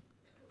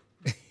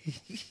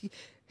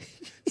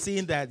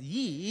 Seeing that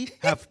ye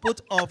have put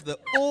off the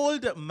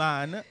old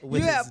man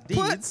with you his have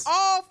deeds. put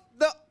off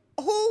the...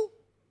 Who?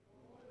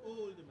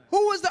 Old man.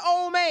 Who was the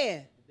old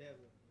man? The devil.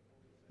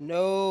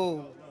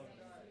 No.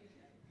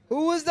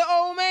 Who was the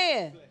old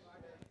man?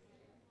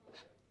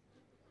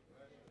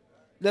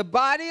 The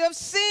body of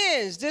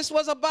sins. This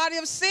was a body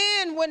of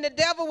sin when the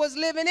devil was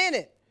living in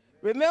it.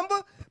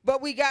 Remember? But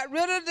we got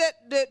rid of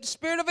the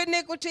spirit of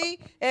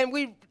iniquity, and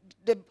we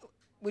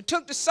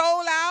took the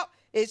soul out.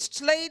 It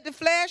slayed the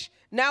flesh.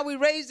 Now we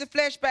raise the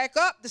flesh back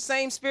up. The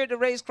same spirit that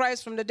raised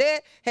Christ from the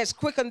dead has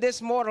quickened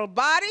this mortal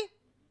body.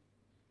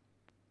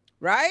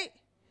 Right?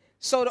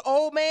 So the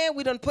old man,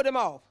 we done put him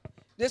off.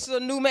 This is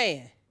a new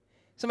man.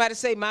 Somebody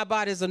say, my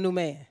body is a new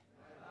man.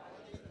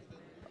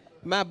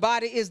 My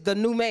body is the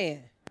new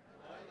man.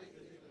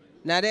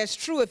 Now that's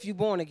true if you're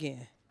born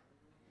again.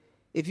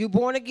 If you're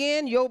born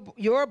again,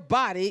 your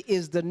body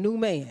is the new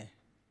man.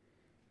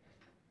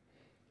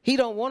 He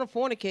don't want to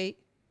fornicate.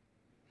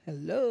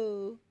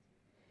 Hello.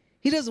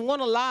 He doesn't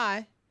want to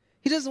lie.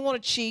 He doesn't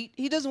want to cheat.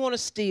 He doesn't want to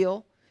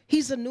steal.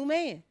 He's a new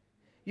man.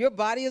 Your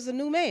body is a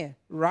new man,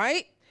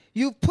 right?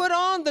 You put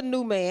on the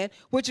new man,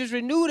 which is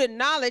renewed in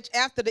knowledge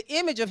after the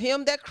image of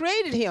him that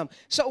created him.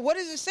 So what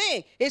is it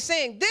saying? It's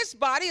saying this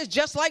body is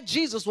just like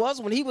Jesus was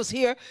when he was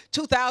here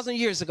 2,000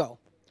 years ago.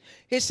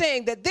 It's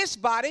saying that this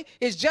body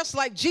is just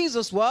like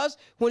Jesus was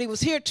when he was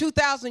here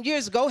 2,000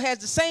 years ago, has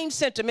the same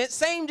sentiment,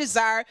 same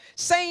desire,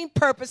 same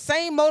purpose,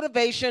 same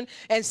motivation,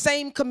 and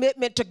same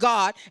commitment to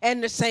God,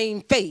 and the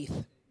same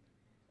faith.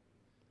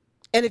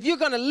 And if you're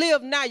going to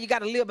live now, you got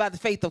to live by the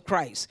faith of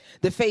Christ,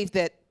 the faith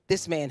that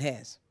this man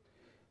has.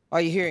 Are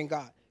you hearing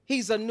God?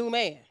 He's a new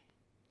man.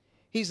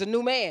 He's a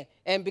new man.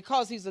 And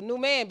because he's a new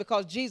man,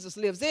 because Jesus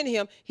lives in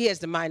him, he has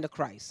the mind of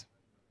Christ.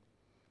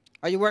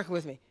 Are you working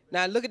with me?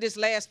 Now look at this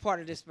last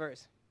part of this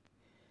verse.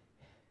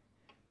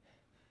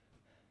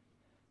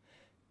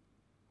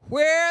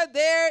 Where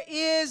there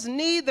is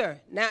neither.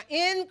 Now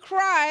in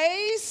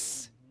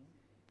Christ,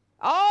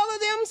 all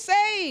of them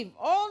save.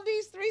 All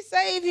these three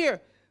save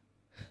here.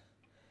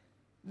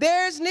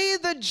 There's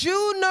neither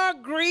Jew nor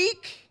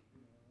Greek,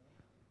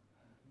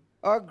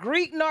 or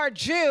Greek nor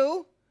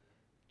Jew,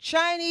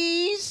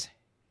 Chinese.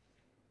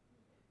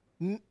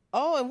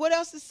 Oh, and what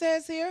else it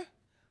says here?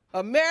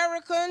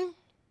 American,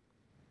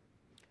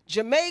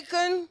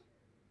 Jamaican.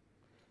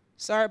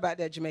 Sorry about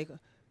that, Jamaica.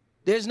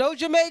 There's no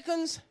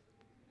Jamaicans.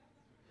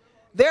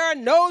 There are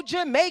no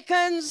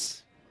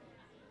Jamaicans.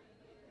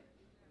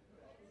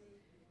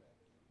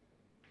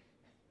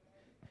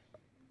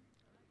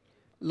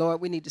 Lord,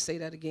 we need to say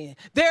that again.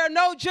 There are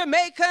no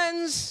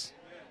Jamaicans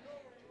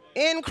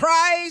in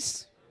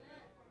Christ.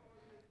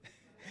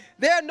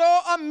 There are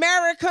no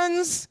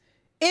Americans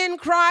in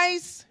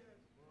Christ.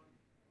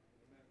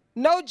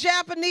 No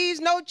Japanese,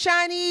 no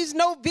Chinese,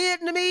 no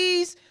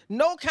Vietnamese,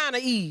 no kind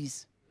of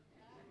ease.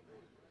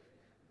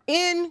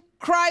 In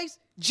Christ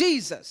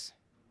Jesus.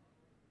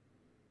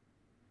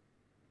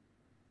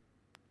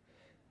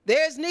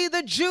 There's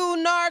neither Jew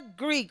nor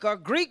Greek, or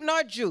Greek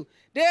nor Jew.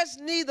 There's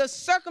neither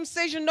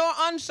circumcision nor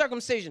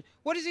uncircumcision.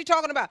 What is he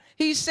talking about?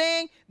 He's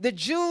saying the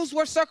Jews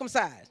were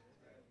circumcised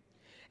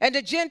and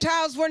the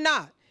Gentiles were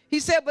not. He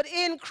said, but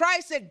in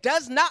Christ it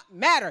does not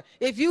matter.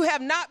 If you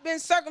have not been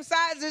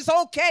circumcised, it's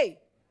okay.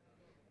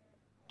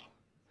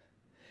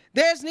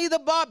 There's neither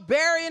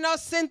barbarian nor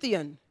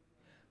Scythian.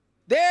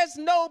 There's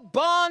no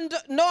bond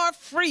nor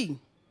free.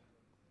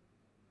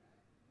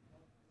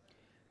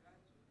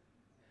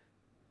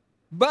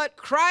 But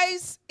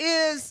Christ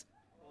is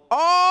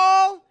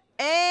all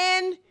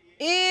and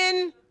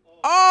in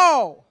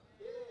all.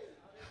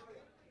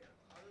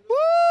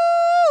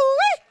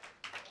 Woo-wee.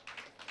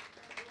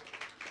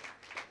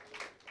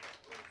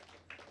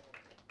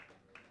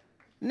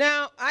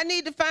 Now, I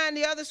need to find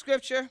the other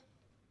scripture.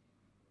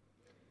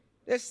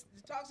 This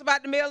talks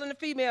about the male and the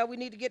female. We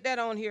need to get that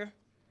on here.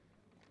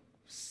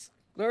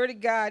 Glory to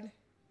God.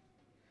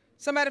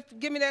 Somebody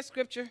give me that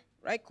scripture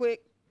right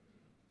quick.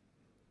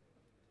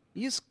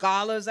 You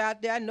scholars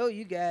out there, I know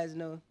you guys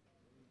know.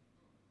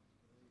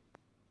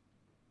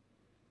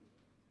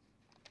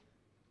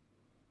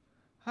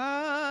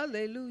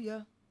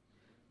 Hallelujah.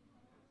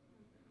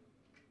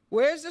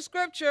 Where's the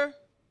scripture?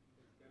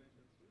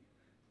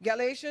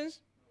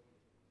 Galatians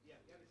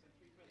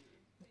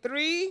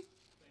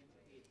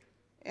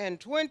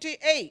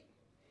 3:28.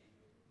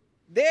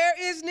 There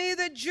is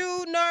neither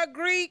Jew nor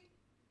Greek.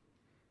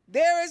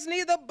 There is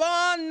neither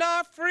bond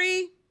nor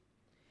free.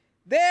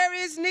 There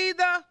is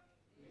neither...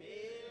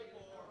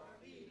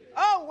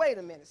 Oh, wait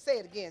a minute. Say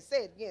it again.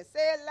 Say it again.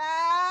 Say it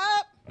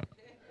loud.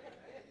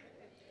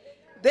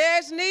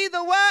 There's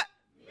neither what?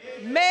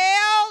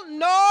 Male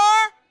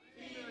nor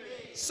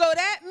female. So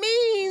that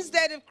means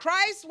that if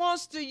Christ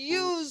wants to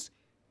use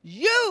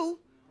you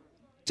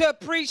to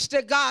preach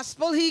the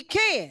gospel, he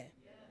can.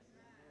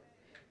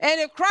 And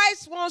if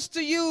Christ wants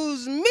to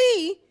use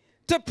me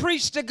to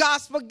preach the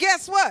gospel,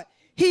 guess what?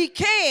 He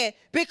can,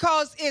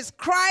 because it's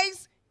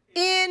Christ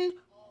in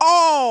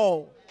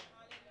all.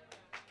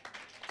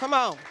 Come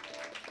on.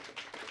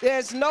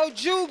 There's no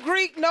Jew,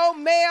 Greek, no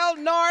male,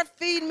 nor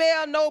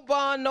female, no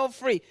bond, no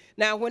free.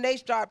 Now, when they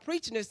start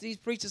preaching this, these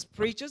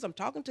preachers, I'm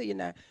talking to you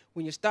now.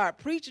 When you start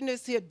preaching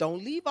this here,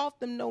 don't leave off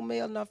them no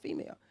male nor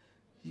female.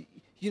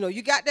 You know,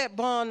 you got that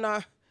bond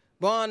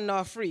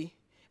nor free,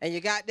 and you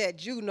got that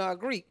Jew nor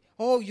Greek.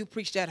 Oh, you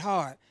preach that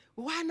hard.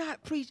 Why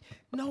not preach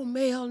no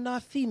male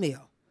nor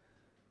female?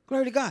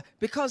 Glory to God.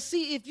 Because,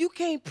 see, if you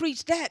can't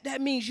preach that,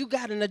 that means you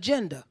got an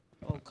agenda.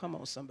 Oh, come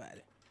on,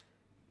 somebody.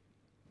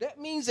 That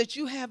means that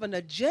you have an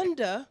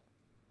agenda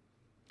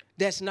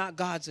that's not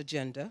God's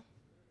agenda.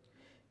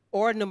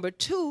 Or number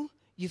two,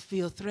 you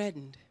feel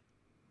threatened.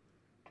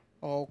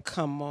 Oh,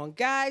 come on,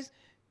 guys.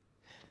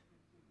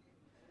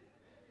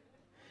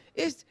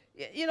 It's,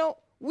 you know,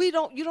 you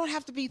don't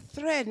have to be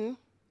threatened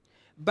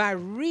by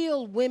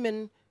real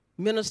women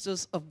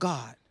ministers of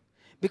God.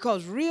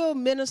 Because real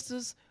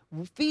ministers,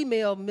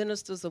 female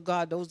ministers of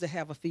God, those that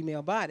have a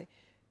female body,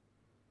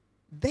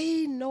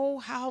 they know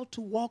how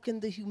to walk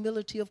in the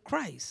humility of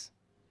Christ.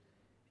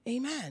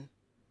 Amen.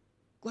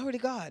 Glory to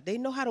God. They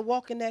know how to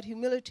walk in that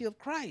humility of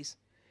Christ.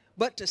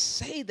 But to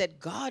say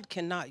that God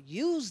cannot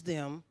use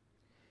them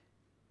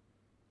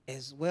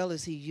as well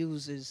as he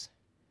uses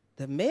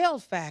the male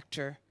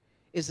factor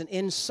is an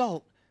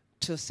insult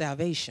to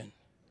salvation.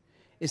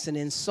 It's an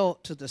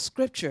insult to the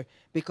scripture,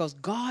 because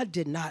God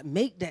did not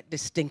make that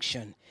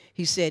distinction.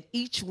 He said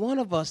each one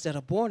of us that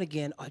are born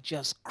again are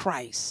just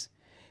Christ.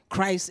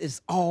 Christ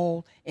is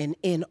all and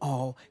in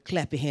all.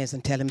 Clap your hands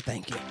and tell him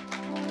thank you.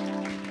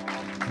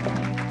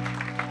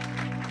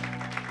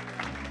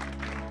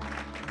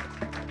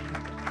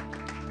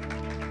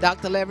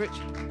 Dr. Leverage.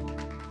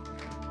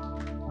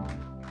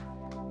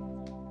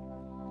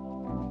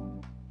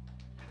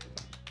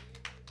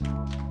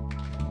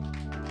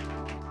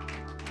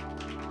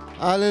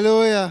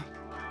 Hallelujah.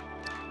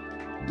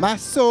 My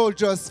soul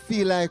just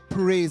feel like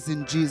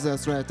praising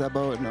Jesus right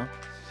about now.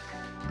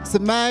 So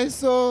my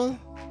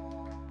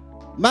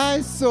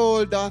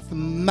soul doth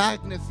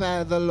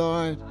magnify the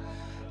Lord,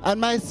 and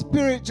my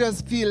spirit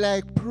just feel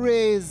like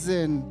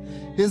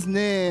praising his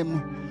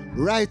name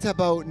right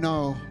about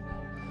now,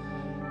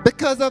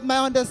 because of my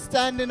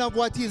understanding of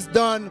what he's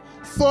done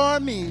for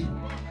me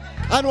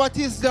and what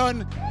he's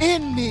done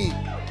in me.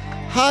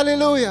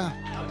 Hallelujah.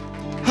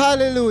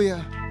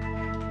 Hallelujah.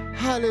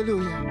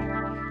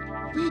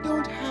 Hallelujah. We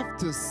don't have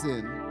to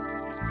sin.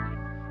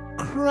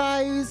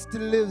 Christ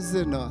lives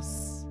in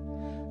us,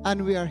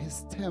 and we are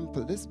his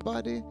temple. This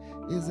body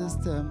is his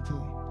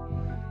temple.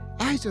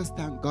 I just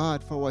thank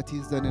God for what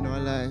he's done in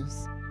our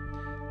lives.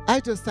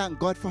 I just thank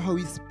God for how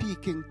he's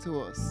speaking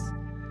to us.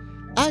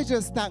 I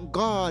just thank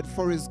God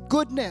for his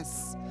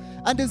goodness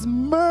and his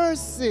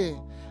mercy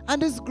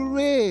and his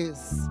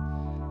grace.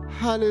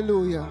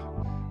 Hallelujah.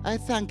 I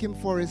thank him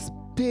for his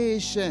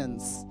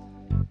patience,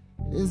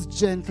 his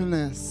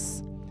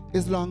gentleness,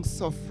 his long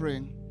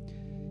suffering.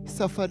 He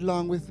suffered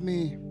long with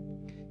me,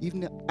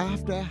 even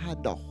after I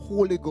had the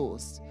Holy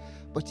Ghost,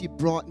 but he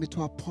brought me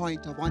to a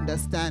point of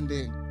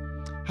understanding.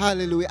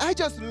 Hallelujah. I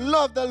just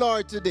love the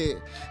Lord today.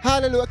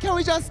 Hallelujah. Can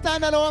we just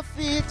stand on our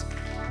feet?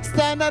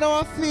 Stand on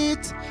our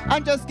feet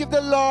and just give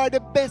the Lord the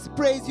best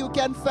praise you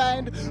can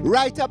find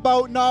right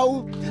about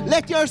now.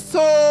 Let your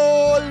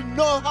soul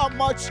know how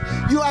much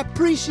you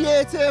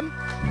appreciate him.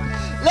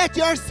 Let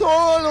your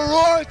soul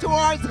roar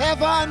towards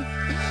heaven.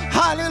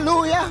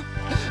 Hallelujah.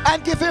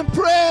 And give him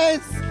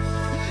praise.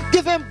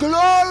 Give him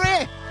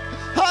glory.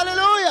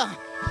 Hallelujah.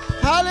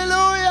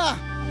 Hallelujah.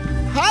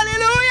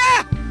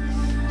 Hallelujah.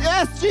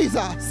 Yes,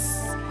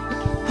 Jesus.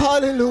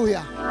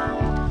 Hallelujah.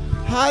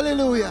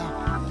 Hallelujah.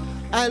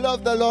 I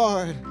love the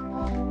Lord.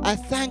 I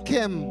thank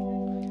him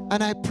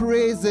and I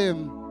praise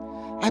him.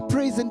 I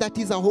praise him that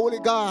he's a holy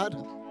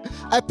God.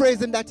 I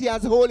praise him that he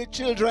has holy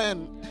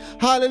children.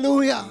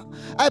 Hallelujah.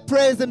 I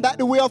praise him that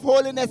the way of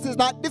holiness is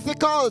not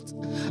difficult.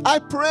 I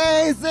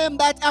praise him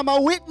that I'm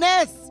a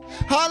witness.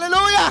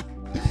 Hallelujah.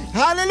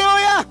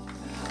 Hallelujah.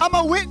 I'm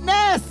a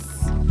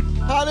witness.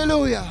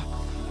 Hallelujah.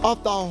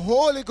 Of the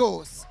Holy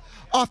Ghost.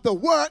 Of the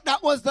work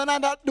that was done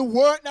and the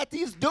work that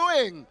he's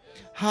doing.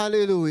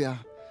 Hallelujah.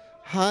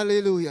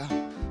 Hallelujah.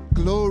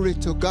 Glory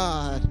to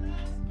God.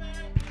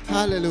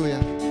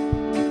 Hallelujah.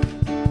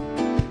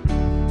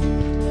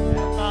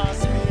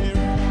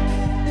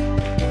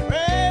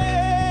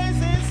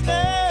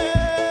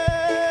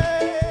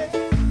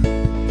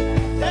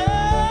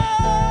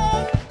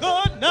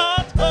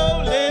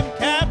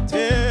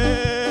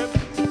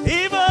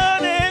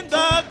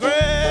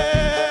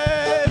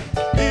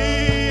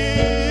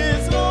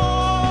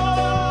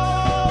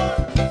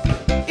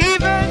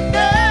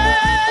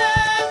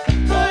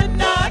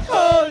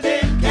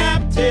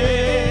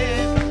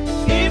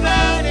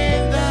 Even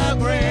in the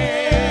grave.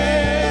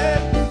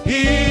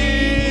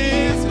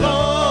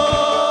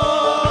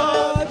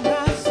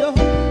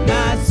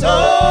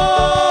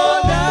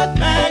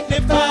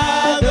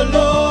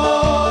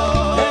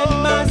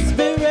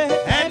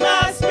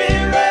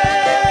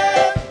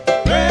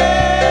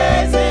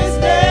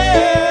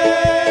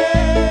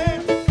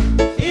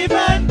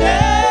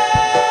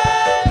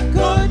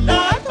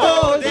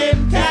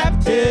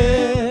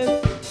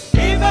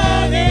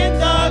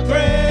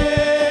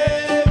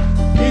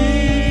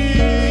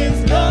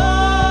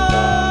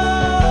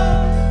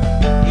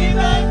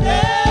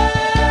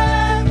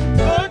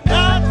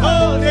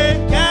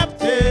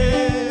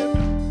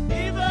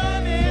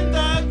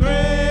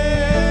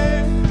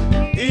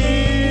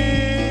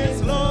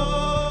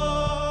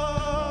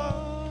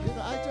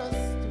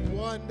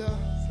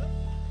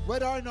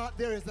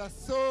 there is a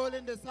soul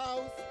in this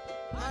house.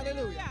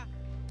 Hallelujah.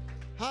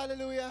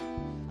 Hallelujah.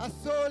 A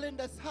soul in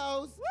this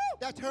house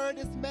that heard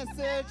this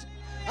message,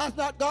 has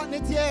not gotten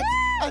it yet,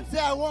 and say,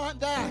 I want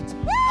that.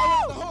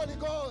 I want the Holy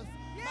Ghost.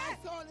 My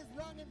soul is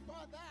longing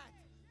for that.